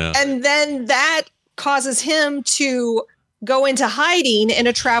 Yeah. And then that causes him to go into hiding in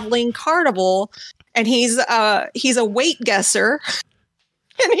a traveling carnival, and he's a weight guesser,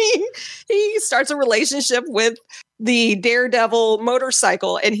 and he starts a relationship with the Daredevil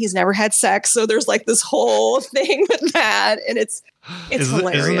motorcycle, and he's never had sex, so there's like this whole thing with that, and it's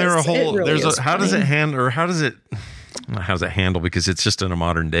hilarious. Isn't there a whole how does it handle, because it's just in a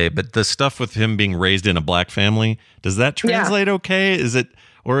modern day, but the stuff with him being raised in a black family, does that translate okay? Is it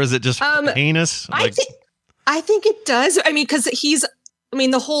just heinous? I think it does. I mean, because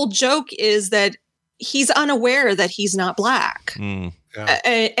the whole joke is that he's unaware that he's not black.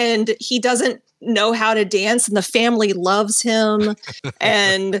 And he doesn't know how to dance, and the family loves him.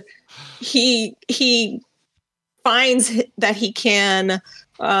 And he finds that he can,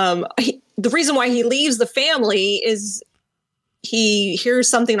 the reason why he leaves the family is he hears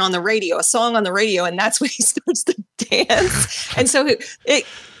something on the radio, a song on the radio, and that's when he starts to dance. And so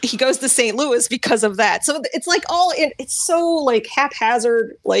he goes to St. Louis because of that. So it's like it's so like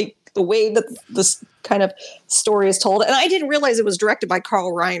haphazard, like the way that this kind of story is told. And I didn't realize it was directed by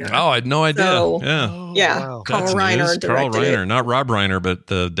Carl Reiner. Oh, I had no idea. So, yeah. Wow. Carl Reiner directed Carl Reiner, it. not Rob Reiner, but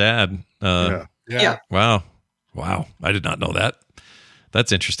the dad. Yeah. Wow. I did not know that.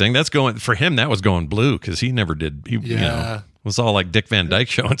 That's interesting. That's going for him. That was going blue because he never did. He was all like Dick Van Dyke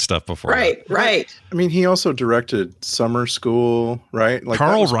Show and stuff before. Right. I mean, he also directed Summer School, right? Like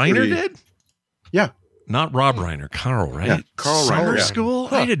Carl Reiner did? Yeah. Not Rob Reiner. Carl, right? Yeah, Carl Summer Reiner. School?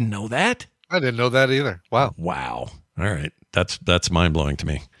 Huh. I didn't know that. I didn't know that either. Wow. All right. That's mind blowing to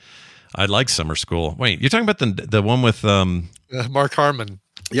me. I like Summer School. Wait, you're talking about the one with Mark Harmon.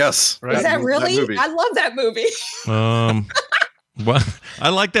 Yes. Right. Is that really? That movie. I love that movie. Well, I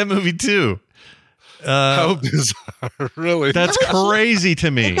like that movie too. How bizarre, really? That's crazy to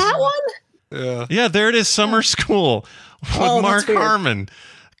me. That one? Yeah, there it is. Summer School with Mark weird. Harmon,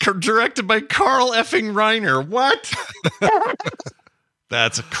 directed by Carl effing Reiner. What?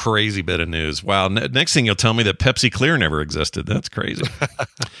 That's a crazy bit of news. Wow. Next thing you'll tell me that Pepsi Clear never existed. That's crazy.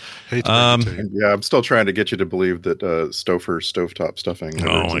 I'm still trying to get you to believe that stovetop stuffing. never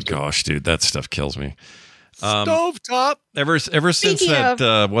Oh my existed. gosh, dude, that stuff kills me. Stovetop. Ever since Speaking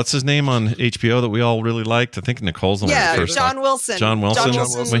that, what's his name on HBO that we all really liked? I think Nicole's the one that first John liked. Wilson. John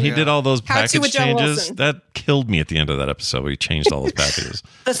Wilson. When he did all those How to package with John changes, Wilson. that killed me at the end of that episode. He changed all those packages.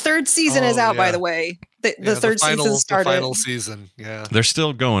 The third season is out, by the way. The third season started. The final season, yeah. They're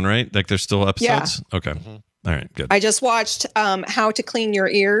still going, right? Like there's still episodes? Yeah. Okay. All right, good. I just watched How to Clean Your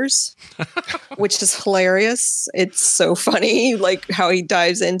Ears, which is hilarious. It's so funny, like how he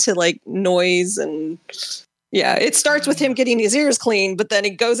dives into like noise and it starts with him getting his ears cleaned, but then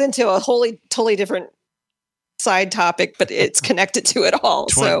it goes into a totally different side topic, but it's connected to it all.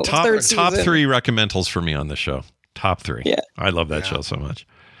 So top season. 3 recommendals for me on this show. Top 3. Yeah. I love that show so much.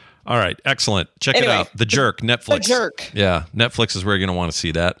 All right, excellent. Check it out. The Jerk, Netflix. The Jerk. Yeah, Netflix is where you're going to want to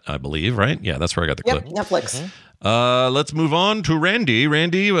see that, I believe, right? Yeah, that's where I got the clip. Netflix. Let's move on to Randy.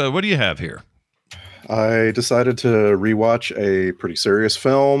 Randy, what do you have here? I decided to rewatch a pretty serious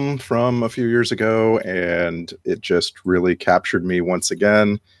film from a few years ago, and it just really captured me once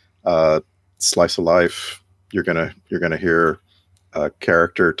again. Slice of life. You're gonna hear a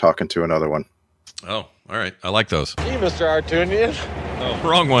character talking to another one. Oh, all right. I like those. Hey, Mr. Artunian. Oh,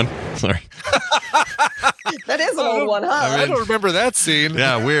 wrong one. Sorry. That is an old one, huh? I don't remember that scene.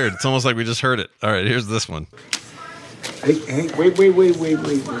 Yeah, weird. It's almost like we just heard it. All right, here's this one. Hey, wait.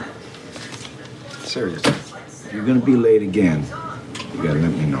 Seriously, if you're gonna be late again, you gotta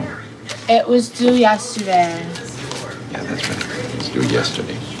let me know. It was due yesterday. Yeah, that's right. It's due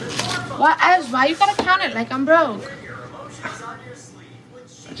yesterday. What else? Why you gotta count it like I'm broke?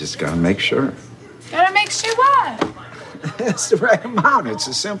 I just gotta make sure. Gotta make sure what? It's the right amount. It's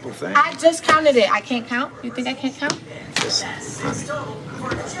a simple thing. I just counted it. I can't count? You think I can't count? Listen,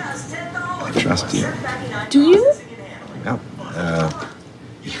 honey, I trust you. Do you? Yep.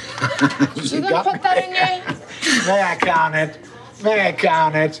 You gonna put that in your... May I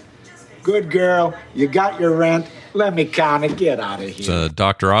count it? Good girl. You got your rent. Let me count it. Get out of here. It's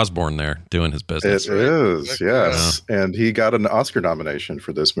Dr. Osborne there doing his business. It is, yes. And he got an Oscar nomination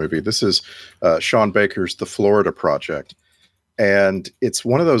for this movie. This is Sean Baker's The Florida Project. And it's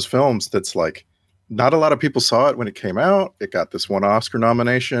one of those films that's like, not a lot of people saw it when it came out. It got this one Oscar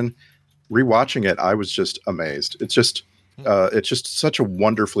nomination. Rewatching it, I was just amazed. It's just such a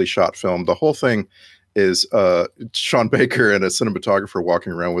wonderfully shot film. The whole thing is Sean Baker and a cinematographer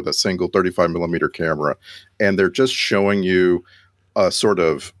walking around with a single 35 millimeter camera. And they're just showing you a sort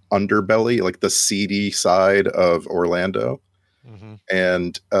of underbelly, like the seedy side of Orlando. Mm-hmm.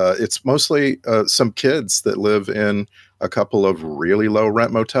 And it's mostly some kids that live in a couple of really low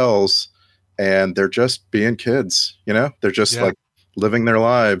rent motels, and they're just being kids, you know, they're just like living their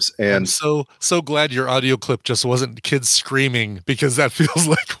lives. And I'm so glad your audio clip just wasn't kids screaming, because that feels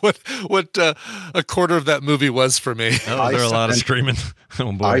like what a quarter of that movie was for me. Oh, there are a lot of screaming.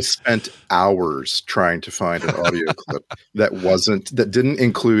 Oh, boy. I spent hours trying to find an audio clip that didn't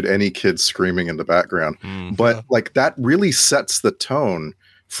include any kids screaming in the background. But like that really sets the tone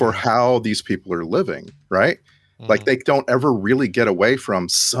for how these people are living, right? Like they don't ever really get away from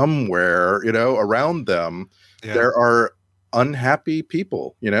somewhere, you know, around them. There are unhappy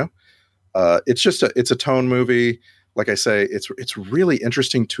people, you know. It's a tone movie. Like I say, it's really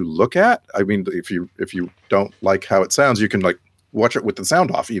interesting to look at. I mean, if you don't like how it sounds, you can like watch it with the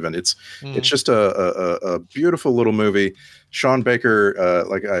sound off. Even it's just a beautiful little movie. Sean Baker,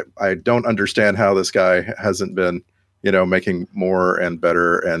 I don't understand how this guy hasn't been making more and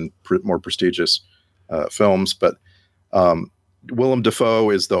better and more prestigious films. But Willem Dafoe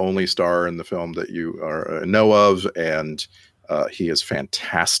is the only star in the film that you know of, and he is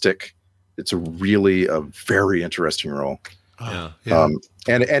fantastic. It's really a very interesting role. Yeah.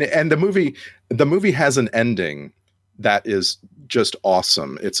 And the movie has an ending that is just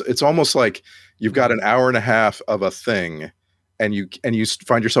awesome. It's almost like you've got an hour and a half of a thing, and you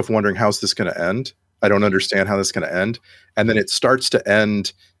find yourself wondering, how's this going to end? I don't understand how this is going to end. And then it starts to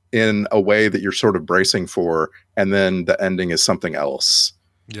end in a way that you're sort of bracing for, and then the ending is something else.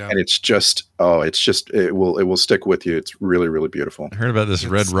 Yeah. And it will stick with you. It's really, really beautiful. I heard about this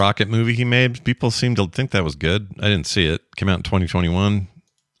Red Rocket movie he made. People seem to think that was good. I didn't see it. Came out in 2021.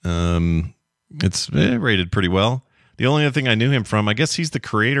 It's rated pretty well. The only other thing I knew him from, I guess he's the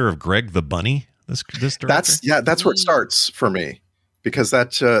creator of Greg the Bunny. This director. That's where it starts for me, because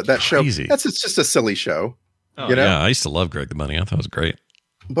that show, it's just a silly show. Oh, yeah, I used to love Greg the Bunny. I thought it was great.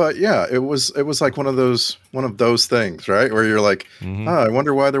 But yeah, it was like one of those things, right? Where you're like, I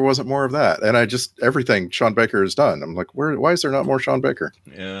wonder why there wasn't more of that. And everything Sean Baker has done, I'm like, why is there not more Sean Baker?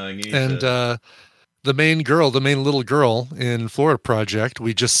 Yeah, the main little girl in Florida Project,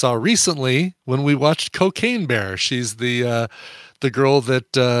 we just saw recently when we watched Cocaine Bear. She's the girl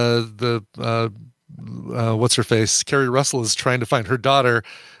that what's her face? Carrie Russell is trying to find, her daughter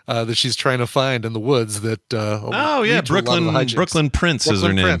that she's trying to find in the woods. Brooklyn Prince is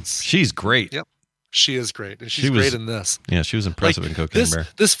her name. Prince. She's great. Yep, she is great, and she's great in this. Yeah, she was impressive in Cocaine Bear.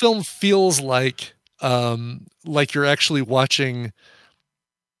 This film feels like you're actually watching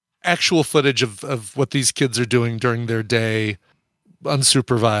actual footage of what these kids are doing during their day,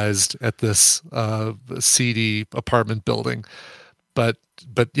 unsupervised at this seedy apartment building. But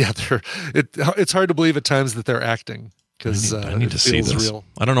yeah, it's hard to believe at times that they're acting, because I need to see this. Real.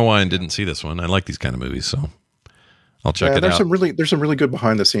 I don't know why I didn't see this one. I like these kind of movies, so I'll check it out. There's some really good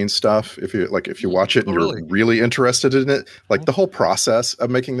behind the scenes stuff. If you watch it and you're really interested in it, like the whole process of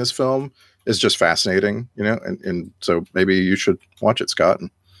making this film is just fascinating, and so maybe you should watch it, Scott.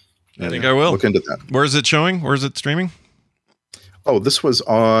 I think I will look into that. Where is it showing? Where is it streaming? Oh, this was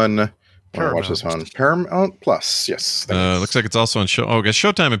on. I watch this on Paramount Plus. Yes. Looks like it's also on Show. Oh, I guess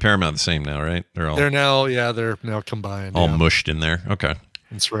Showtime and Paramount are the same now, right? They're now combined. All mushed in there. Okay.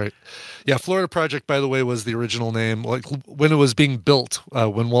 That's right. Yeah, Florida Project, by the way, was the original name. Like when it was being built,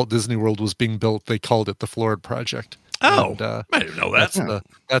 when Walt Disney World was being built, they called it the Florida Project. Oh, I didn't know that.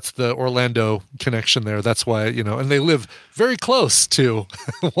 That's the Orlando connection there. That's why, and they live very close to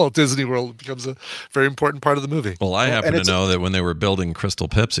Walt Disney World. It becomes a very important part of the movie. Well, I happen to know that when they were building Crystal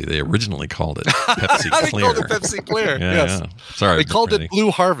Pepsi, they originally called it Pepsi Clear. They called it Pepsi Clear. Yeah. Sorry. They called it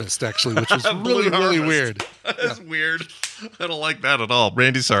Blue Harvest, actually, which was really weird. That's weird. I don't like that at all.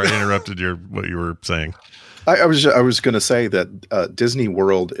 Randy, sorry, I interrupted what you were saying. I was going to say that Disney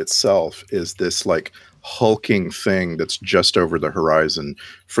World itself is this like hulking thing that's just over the horizon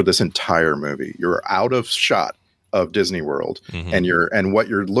for this entire movie. You're out of shot of Disney World, and what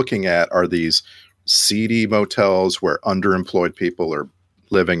you're looking at are these seedy motels where underemployed people are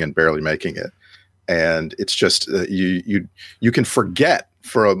living and barely making it. And it's just you can forget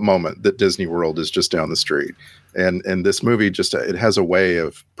for a moment that Disney World is just down the street. And this movie just it has a way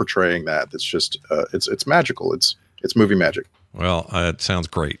of portraying that. That's just it's magical. It's movie magic. Well, it sounds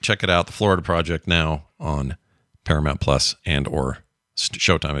great. Check it out, The Florida Project, now on Paramount Plus and or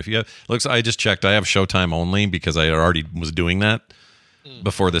Showtime. If you have, I just checked. I have Showtime only because I already was doing that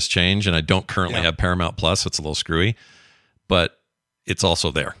before this change, and I don't currently have Paramount Plus. It's a little screwy, but it's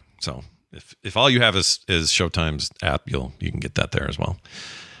also there. So if all you have is Showtime's app, you can get that there as well.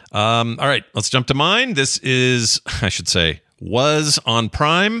 All right, let's jump to mine. This is, I should say, was on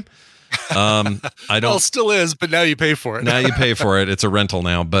Prime. Well, it still is, but now you pay for it. Now you pay for it. It's a rental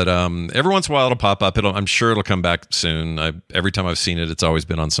now, but every once in a while it'll pop up. I'm sure it'll come back soon. Every time I've seen it, it's always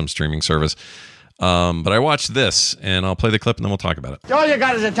been on some streaming service. But I watched this, and I'll play the clip, and then we'll talk about it. All you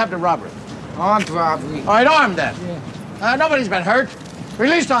got is attempted robbery. Armed robbery. All right, armed then. Yeah. Nobody's been hurt.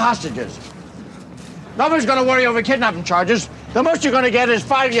 Release the hostages. Nobody's going to worry over kidnapping charges. The most you're going to get is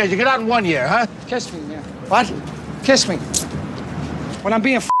 5 years. You get out in 1 year, huh? Kiss me, man. What? Kiss me. When I'm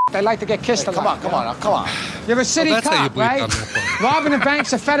being I like to get kissed a lot. Come on. You're a city cop, right? Robbing a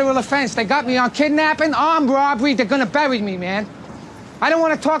bank's a federal offense. They got me on kidnapping, armed robbery. They're going to bury me, man. I don't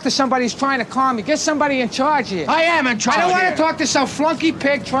want to talk to somebody who's trying to calm me. Get somebody in charge here. I am in charge. I don't want to talk to some flunky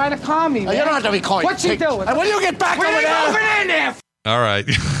pig trying to calm me, man. You don't have to be calling. What's he doing? When you get back over there? In there? All right.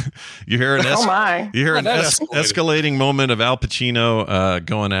 You hear an escalating moment of Al Pacino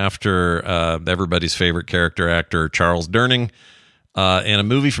going after everybody's favorite character actor, Charles Durning. and a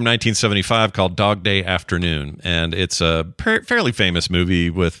movie from 1975 called Dog Day Afternoon. And it's a fairly famous movie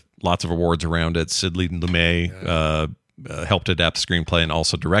with lots of awards around it. Sidney Lumet helped adapt the screenplay and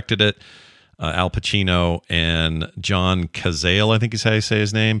also directed it. Al Pacino and John Cazale, I think is how you say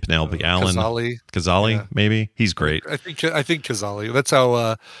his name. Penelope Allen. Cazale, maybe. He's great. I think Cazale. That's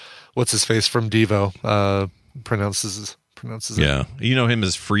how what's his face from Devo pronounces it. Yeah, you know him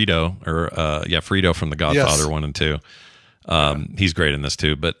as Frito, or Frito from The Godfather 1 and 2. He's great in this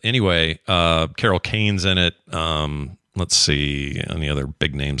too. But anyway, Carol Kane's in it. Let's see, any other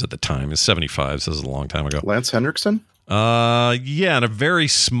big names at the time. It's 75, so this is a long time ago. Lance Henriksen? In a very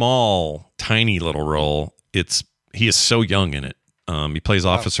small, tiny little role. He is so young in it. He plays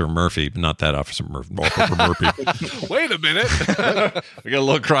Officer Murphy, but not that Officer Murphy. Wait a minute. We got a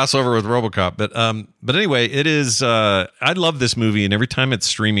little crossover with RoboCop, but anyway, it is. I love this movie, and every time it's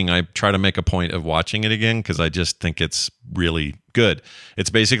streaming, I try to make a point of watching it again because I just think it's really good. It's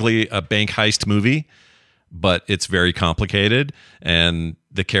basically a bank heist movie, but it's very complicated, and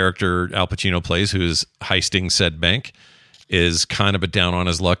the character Al Pacino plays, who is heisting said bank, is kind of a down on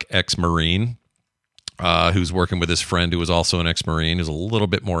his luck ex-Marine. Who's working with his friend who was also an ex-Marine, who's a little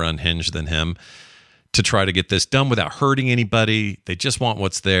bit more unhinged than him, to try to get this done without hurting anybody. They just want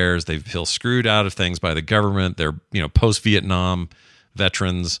what's theirs. They feel screwed out of things by the government. They're, post-Vietnam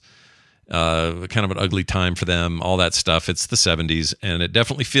veterans, kind of an ugly time for them, all that stuff. It's the 70s, and it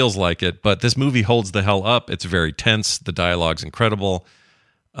definitely feels like it, but this movie holds the hell up. It's very tense. The dialogue's incredible.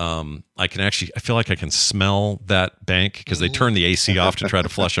 I feel like I can smell that bank because they turn the AC off to try to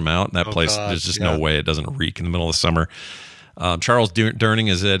flush them out. And that place, there's just no way it doesn't reek in the middle of the summer. Charles Durning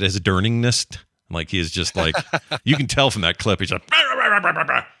is a Durningness. Like, he is just like, you can tell from that clip. He's like,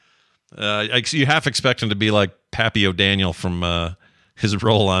 you half expect him to be like Pappy O'Daniel from his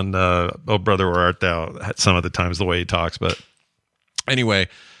role on Oh Brother, Where Art Thou? Some of the times the way he talks. But anyway,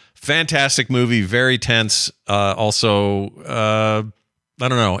 fantastic movie, very tense. Also, I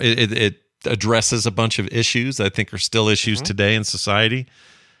don't know. It addresses a bunch of issues I think are still issues today in society,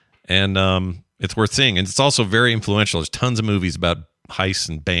 and it's worth seeing. And it's also very influential. There's tons of movies about heists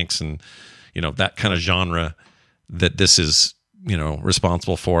and banks and that kind of genre that this is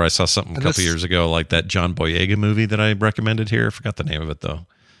responsible for. I saw something a couple years ago like that John Boyega movie that I recommended here. I forgot the name of it though,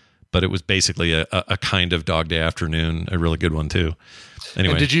 but it was basically a kind of Dog Day Afternoon, a really good one too.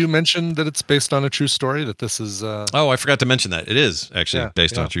 Anyway, and did you mention that it's based on a true story? That this is? Oh, I forgot to mention that it is actually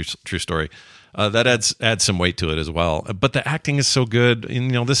based on a true story. That adds some weight to it as well. But the acting is so good.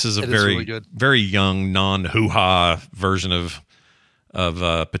 And, this is a very young, non-hoo-ha version of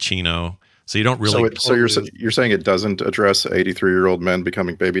Pacino. So you don't really. So you're saying it doesn't address 83-year-old men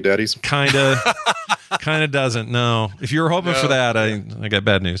becoming baby daddies? Kind of doesn't. No. If you were hoping for that, I got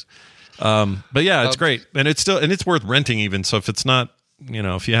bad news. But yeah, it's great, and it's worth renting even. So if it's not.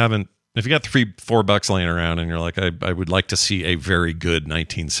 If you got $3-4 laying around and you're like, I would like to see a very good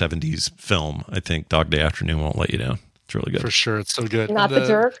 1970s film, I think Dog Day Afternoon won't let you down. It's really good. For sure. It's so good. Not the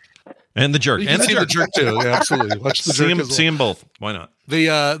jerk. And the jerk. And the jerk too. Yeah, absolutely. Watch the jerk. See them both. Why not?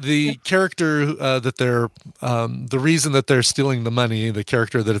 The character that they're the reason that they're stealing the money, the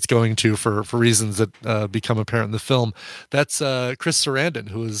character that it's going to for reasons that become apparent in the film, that's Chris Sarandon,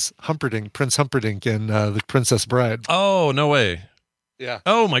 who is Prince Humperdinck in The Princess Bride. Oh, no way. Yeah.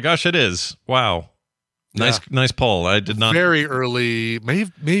 Oh my gosh, it is. Wow. Nice pull. I did not. Very early,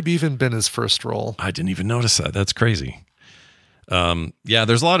 maybe even been his first role. I didn't even notice that. That's crazy.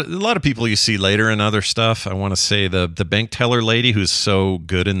 There's a lot of people you see later in other stuff. I want to say the bank teller lady who's so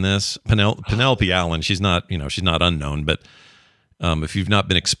good in this, Penelope Allen. She's not unknown, but if you've not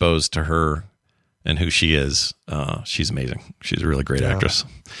been exposed to her and who she is, she's amazing. She's a really great actress.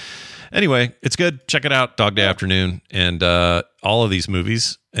 Anyway, it's good. Check it out, Dog Day Afternoon. And all of these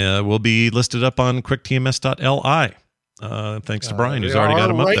movies will be listed up on quicktms.li. Thanks to Brian, who's already got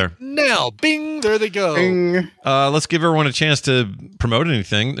them up there. Now, bing, there they go. Bing. Let's give everyone a chance to promote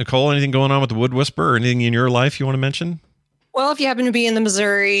anything. Nicole, anything going on with the Wood Whisperer or anything in your life you want to mention? Well, if you happen to be in the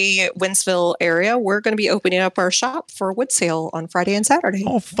Missouri, Wentzville area, we're going to be opening up our shop for wood sale on Friday and Saturday.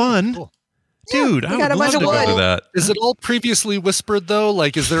 Oh, fun. Cool. Dude, I would love to go to that. Is it all previously whispered, though?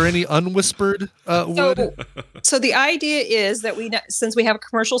 Like, is there any unwhispered wood? So the idea is that since we have a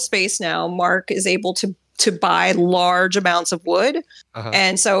commercial space now, Mark is able to buy large amounts of wood.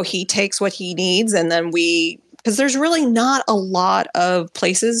 And so he takes what he needs, and then because there's really not a lot of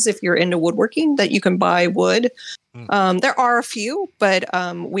places, if you're into woodworking, that you can buy wood. There are a few, but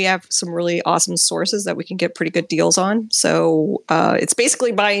we have some really awesome sources that we can get pretty good deals on. So it's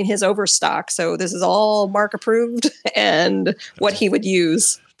basically buying his overstock. So this is all Mark approved and what he would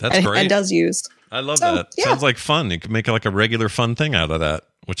use. That's great. And does use. I love that. Yeah. Sounds like fun. You could make like a regular fun thing out of that,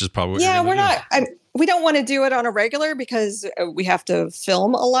 which is probably what we're not. We don't want to do it on a regular because we have to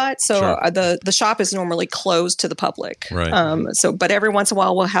film a lot. So the shop is normally closed to the public. Right. But every once in a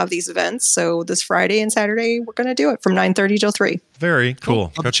while we'll have these events. So this Friday and Saturday we're going to do it from 9:30 till 3. Very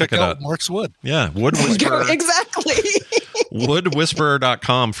cool. Go check it out. Mark's Wood. Yeah, Wood Whisperer. Exactly.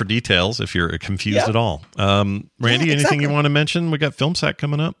 Woodwhisperer.com for details if you're confused at all. Randy, anything you want to mention? We got Film Sack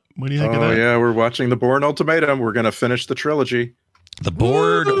coming up. What do you think of that? Oh yeah, we're watching The Bourne Ultimatum. We're going to finish the trilogy. The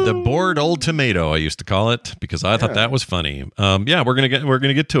bored old tomato, I used to call it, because I thought that was funny. We're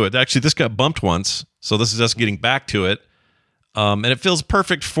gonna get to it. Actually, this got bumped once, so this is us getting back to it. And it feels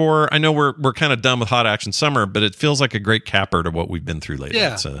perfect for. I know we're kind of done with Hot Action Summer, but it feels like a great capper to what we've been through lately.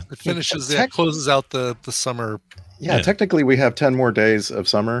 Yeah, it finishes. It closes out the summer. Yeah, technically we have 10 more days of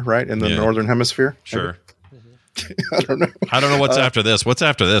summer, right, in the northern hemisphere. Sure. I don't know what's after this. What's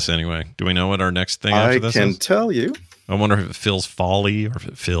after this anyway? Do we know what our next thing after this is? I can tell you. I wonder if it feels fall-y or if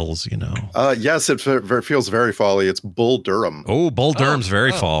it feels, Yes, it feels very fall-y. It's Bull Durham. Oh, Bull Durham's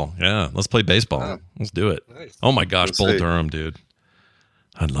very fall. Yeah, let's play baseball. Let's do it. Nice. Oh my gosh, Bull Durham, dude.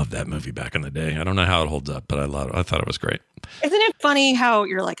 I loved that movie back in the day. I don't know how it holds up, but I thought it was great. Isn't it funny how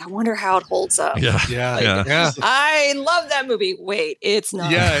you're like, I wonder how it holds up? Yeah. I love that movie. Wait, it's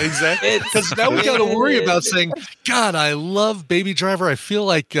not. Yeah, exactly. Because now we got to worry about saying, God, I love Baby Driver. I feel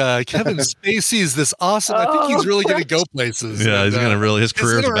like Kevin Spacey is this awesome. I think he's really going to go places. Yeah, he's going to really, his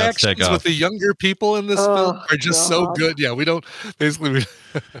career's about to take off. With the younger people in this film are just so good. Yeah, we don't, basically.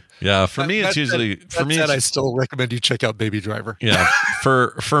 Yeah, for me, it's usually, for me, I still recommend you check out Baby Driver. Yeah,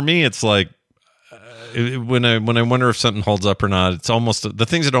 for me, it's like, when I wonder if something holds up or not, it's almost the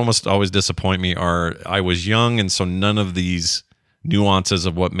things that almost always disappoint me are I was young, and so none of these nuances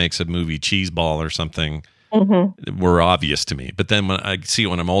of what makes a movie cheeseball or something were obvious to me. But then when I see it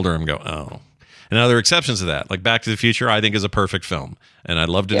when I'm older, I'm go, oh. And now there are exceptions to that. Like Back to the Future, I think is a perfect film, and I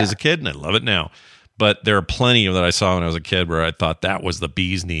loved it as a kid, and I love it now. But there are plenty that I saw when I was a kid where I thought that was the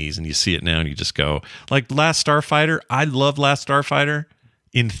bee's knees, and you see it now and you just go, like Last Starfighter. I love Last Starfighter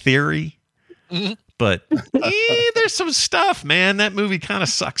in theory. But there's some stuff, man. That movie kind of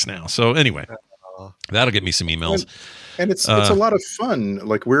sucks now. So anyway, that'll get me some emails. And it's a lot of fun.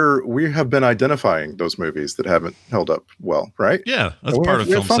 Like we have been identifying those movies that haven't held up well, right? Yeah, that's part of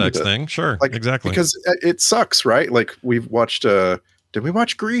Film Sex thing. Sure, like, exactly. Because it sucks, right? Like we've watched. Did we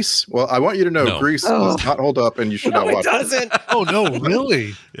watch Grease? Well, I want you to know Grease does not hold up, and you should not watch it. Doesn't. Oh no,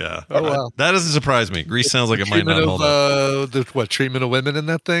 really? Yeah. Oh wow. That doesn't surprise me. Grease sounds like it might not hold up. The treatment of women in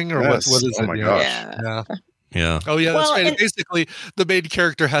that thing, or what is it? Oh my gosh. Yeah. Oh yeah, that's right. And basically, the main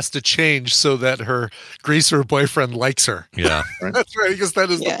character has to change so that her greaser boyfriend likes her. Yeah, that's right. Because that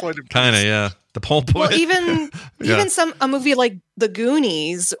is the point of kind of the whole point. Well, even a movie like The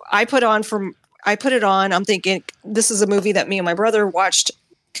Goonies, I put it on. I'm thinking this is a movie that me and my brother watched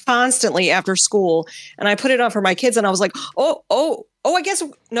constantly after school, and I put it on for my kids, and I was like, oh, I guess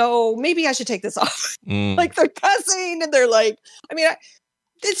no, maybe I should take this off. Like they're cussing, and they're like, I mean,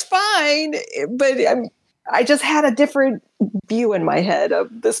 it's fine, but I just had a different view in my head of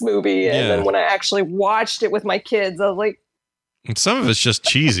this movie, and then when I actually watched it with my kids, I was like, and some of it's just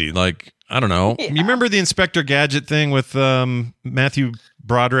cheesy. Like I don't know. You remember the Inspector Gadget thing with Matthew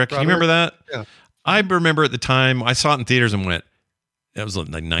Broderick? You remember that? Yeah. I remember at the time I saw it in theaters and went, it was like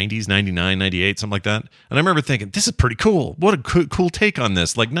 90s, 99, 98, something like that. And I remember thinking, this is pretty cool. What a cool take on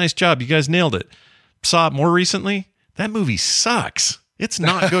this. Like, nice job. You guys nailed it. Saw it more recently. That movie sucks. It's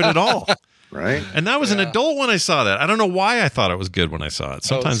not good at all. Right. And that was an adult when I saw that. I don't know why I thought it was good when I saw it.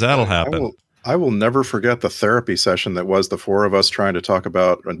 Sometimes that'll happen. I will never forget the therapy session that was the four of us trying to talk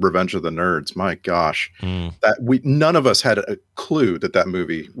about Revenge of the Nerds. My gosh, none of us had a clue that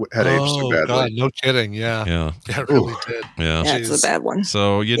movie had aged so badly. God, no kidding. Yeah, it really did. Yeah, it's a bad one.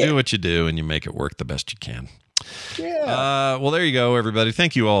 So you do what you do, and you make it work the best you can. Yeah. Well, there you go, everybody.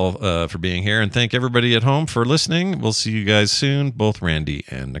 Thank you all for being here, and thank everybody at home for listening. We'll see you guys soon, both Randy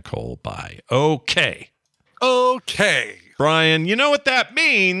and Nicole. Bye. Okay, Brian. You know what that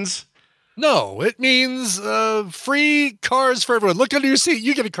means? No, it means free cars for everyone. Look under your seat.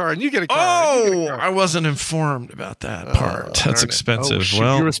 You get a car, and you get a car. Oh, I wasn't informed about that part. That's expensive.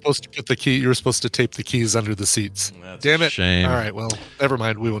 Well, you were supposed to put the key. You were supposed to tape the keys under the seats. Damn it! Shame. All right. Well, never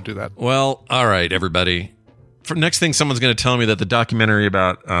mind. We won't do that. Well, all right, everybody. For next thing, someone's going to tell me that the documentary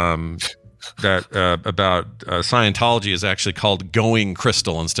about Scientology is actually called Going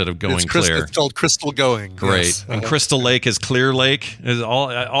Crystal instead of Going Clear. It's called Crystal Going. Great. Yes. And Crystal Lake is Clear Lake. Is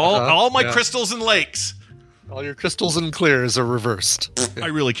all my crystals and lakes. All your crystals and clears are reversed. I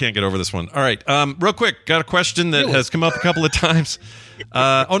really can't get over this one. All right. Real quick, got a question that has come up a couple of times.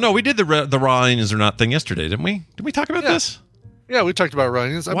 No, we did the raw onions or not thing yesterday, didn't we? Did we talk about this? Yeah, we talked about raw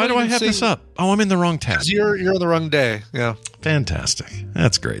onions. Why do I have this up? Oh, I'm in the wrong tab. You're on the wrong day. Yeah. Fantastic.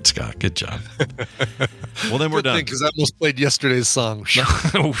 That's great, Scott. Good job. Well, then we're done. Because I almost played yesterday's song.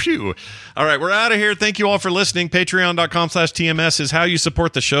 Oh, phew. All right, we're out of here. Thank you all for listening. Patreon.com/TMS is how you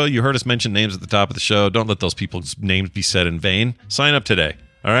support the show. You heard us mention names at the top of the show. Don't let those people's names be said in vain. Sign up today.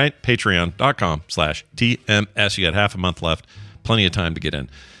 All right? Patreon.com/TMS. You got half a month left. Plenty of time to get in.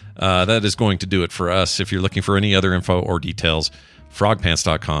 That is going to do it for us. If you're looking for any other info or details,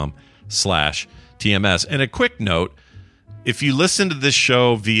 frogpants.com/TMS. And a quick note, if you listen to this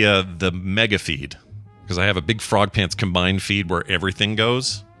show via the mega feed, because I have a big Frog Pants combined feed where everything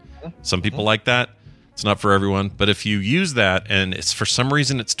goes. Some people like that. It's not for everyone. But if you use that and it's for some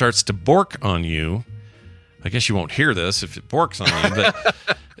reason it starts to bork on you, I guess you won't hear this if it borks on you, but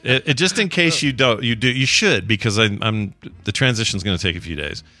it just in case you don't, you should, because I'm the transition's going to take a few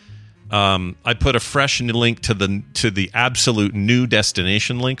days. I put a fresh link to the absolute new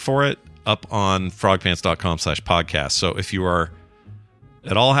destination link for it up on frogpants.com/podcast. So if you are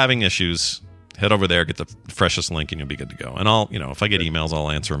at all having issues, head over there, get the freshest link, and you'll be good to go. And I'll, if I get emails,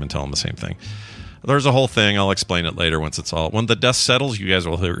 I'll answer them and tell them the same thing. There's a whole thing. I'll explain it later when the dust settles, you guys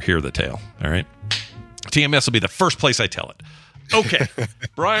will hear the tale. All right. TMS will be the first place I tell it. Okay,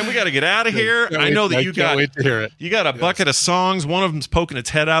 Brian, we got to get out of here. I know that you got a bucket of songs. One of them's poking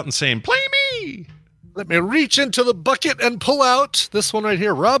its head out and saying, "Play me." Let me reach into the bucket and pull out this one right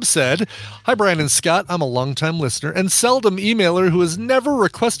here. Rob said, "Hi, Brian and Scott. I'm a longtime listener and seldom emailer who has never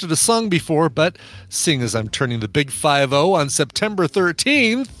requested a song before, but seeing as I'm turning the big 50 on September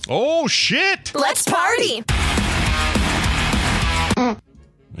 13th. Oh, shit. Let's party.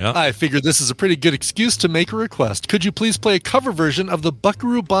 Yep. I figured this is a pretty good excuse to make a request. Could you please play a cover version of the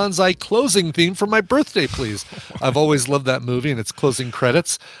Buckaroo Banzai closing theme for my birthday, please? I've always loved that movie and its closing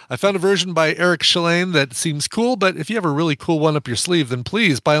credits. I found a version by Eric Chalane that seems cool, but if you have a really cool one up your sleeve, then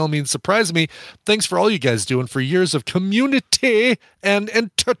please, by all means, surprise me. Thanks for all you guys do and for years of community and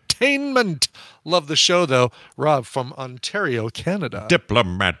entertainment. Love the show, though. Rob from Ontario, Canada.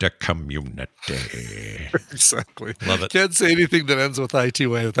 Diplomatic community. Exactly. Love it. Can't say anything that ends with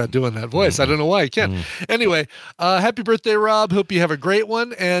ITY without doing that voice. I don't know why I can't. Anyway, happy birthday, Rob. Hope you have a great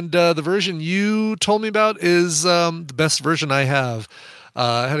one. And the version you told me about is the best version I have.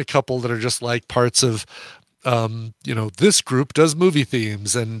 I had a couple that are just like parts of this group does movie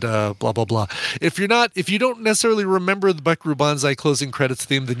themes and blah, blah, blah. If you don't necessarily remember the Buckaroo Banzai closing credits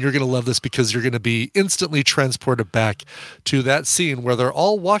theme, then you're going to love this because you're going to be instantly transported back to that scene where they're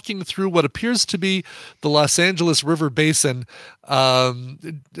all walking through what appears to be the Los Angeles River Basin, one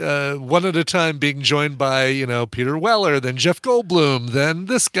at a time, being joined by, Peter Weller, then Jeff Goldblum, then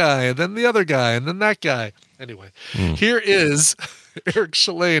this guy, then the other guy, and then that guy. Anyway, Here is Eric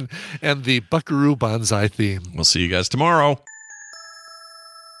Chalane and the Buckaroo Banzai theme. We'll see you guys tomorrow.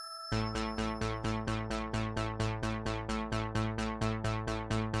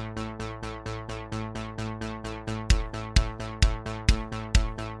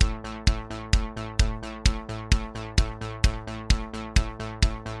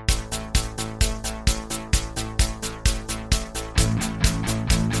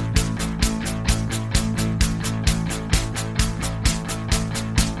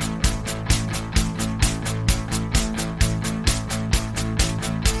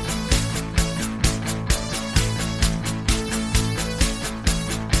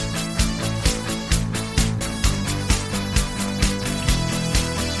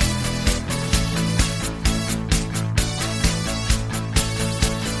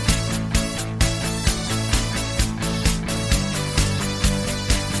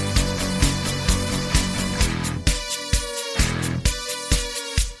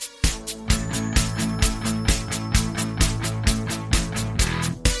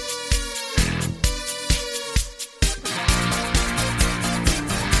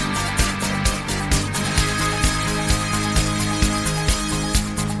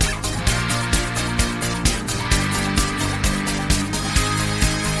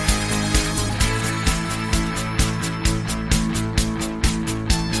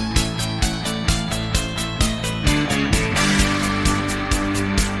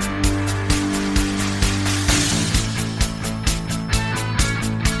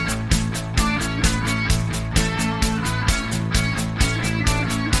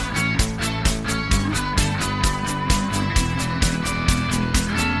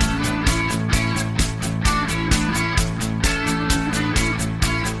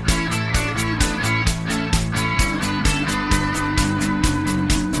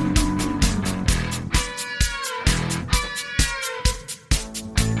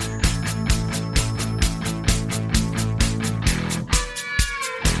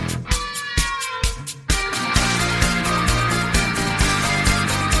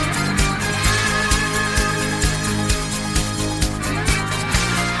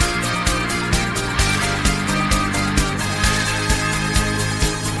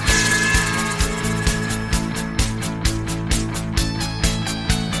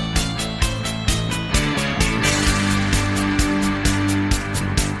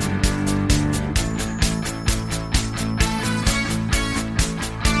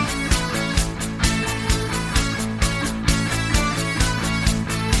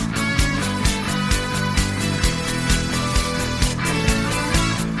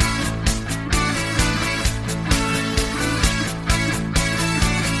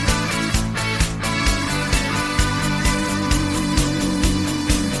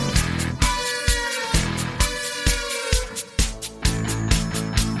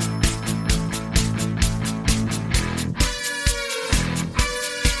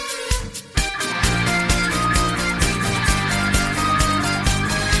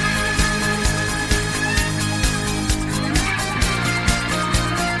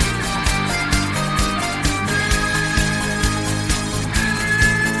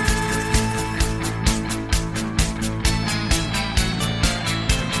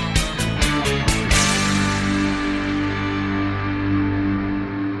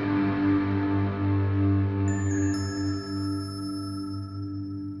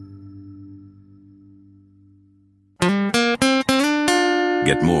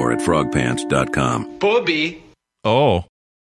 Get more at frogpants.com. Bobby. Oh.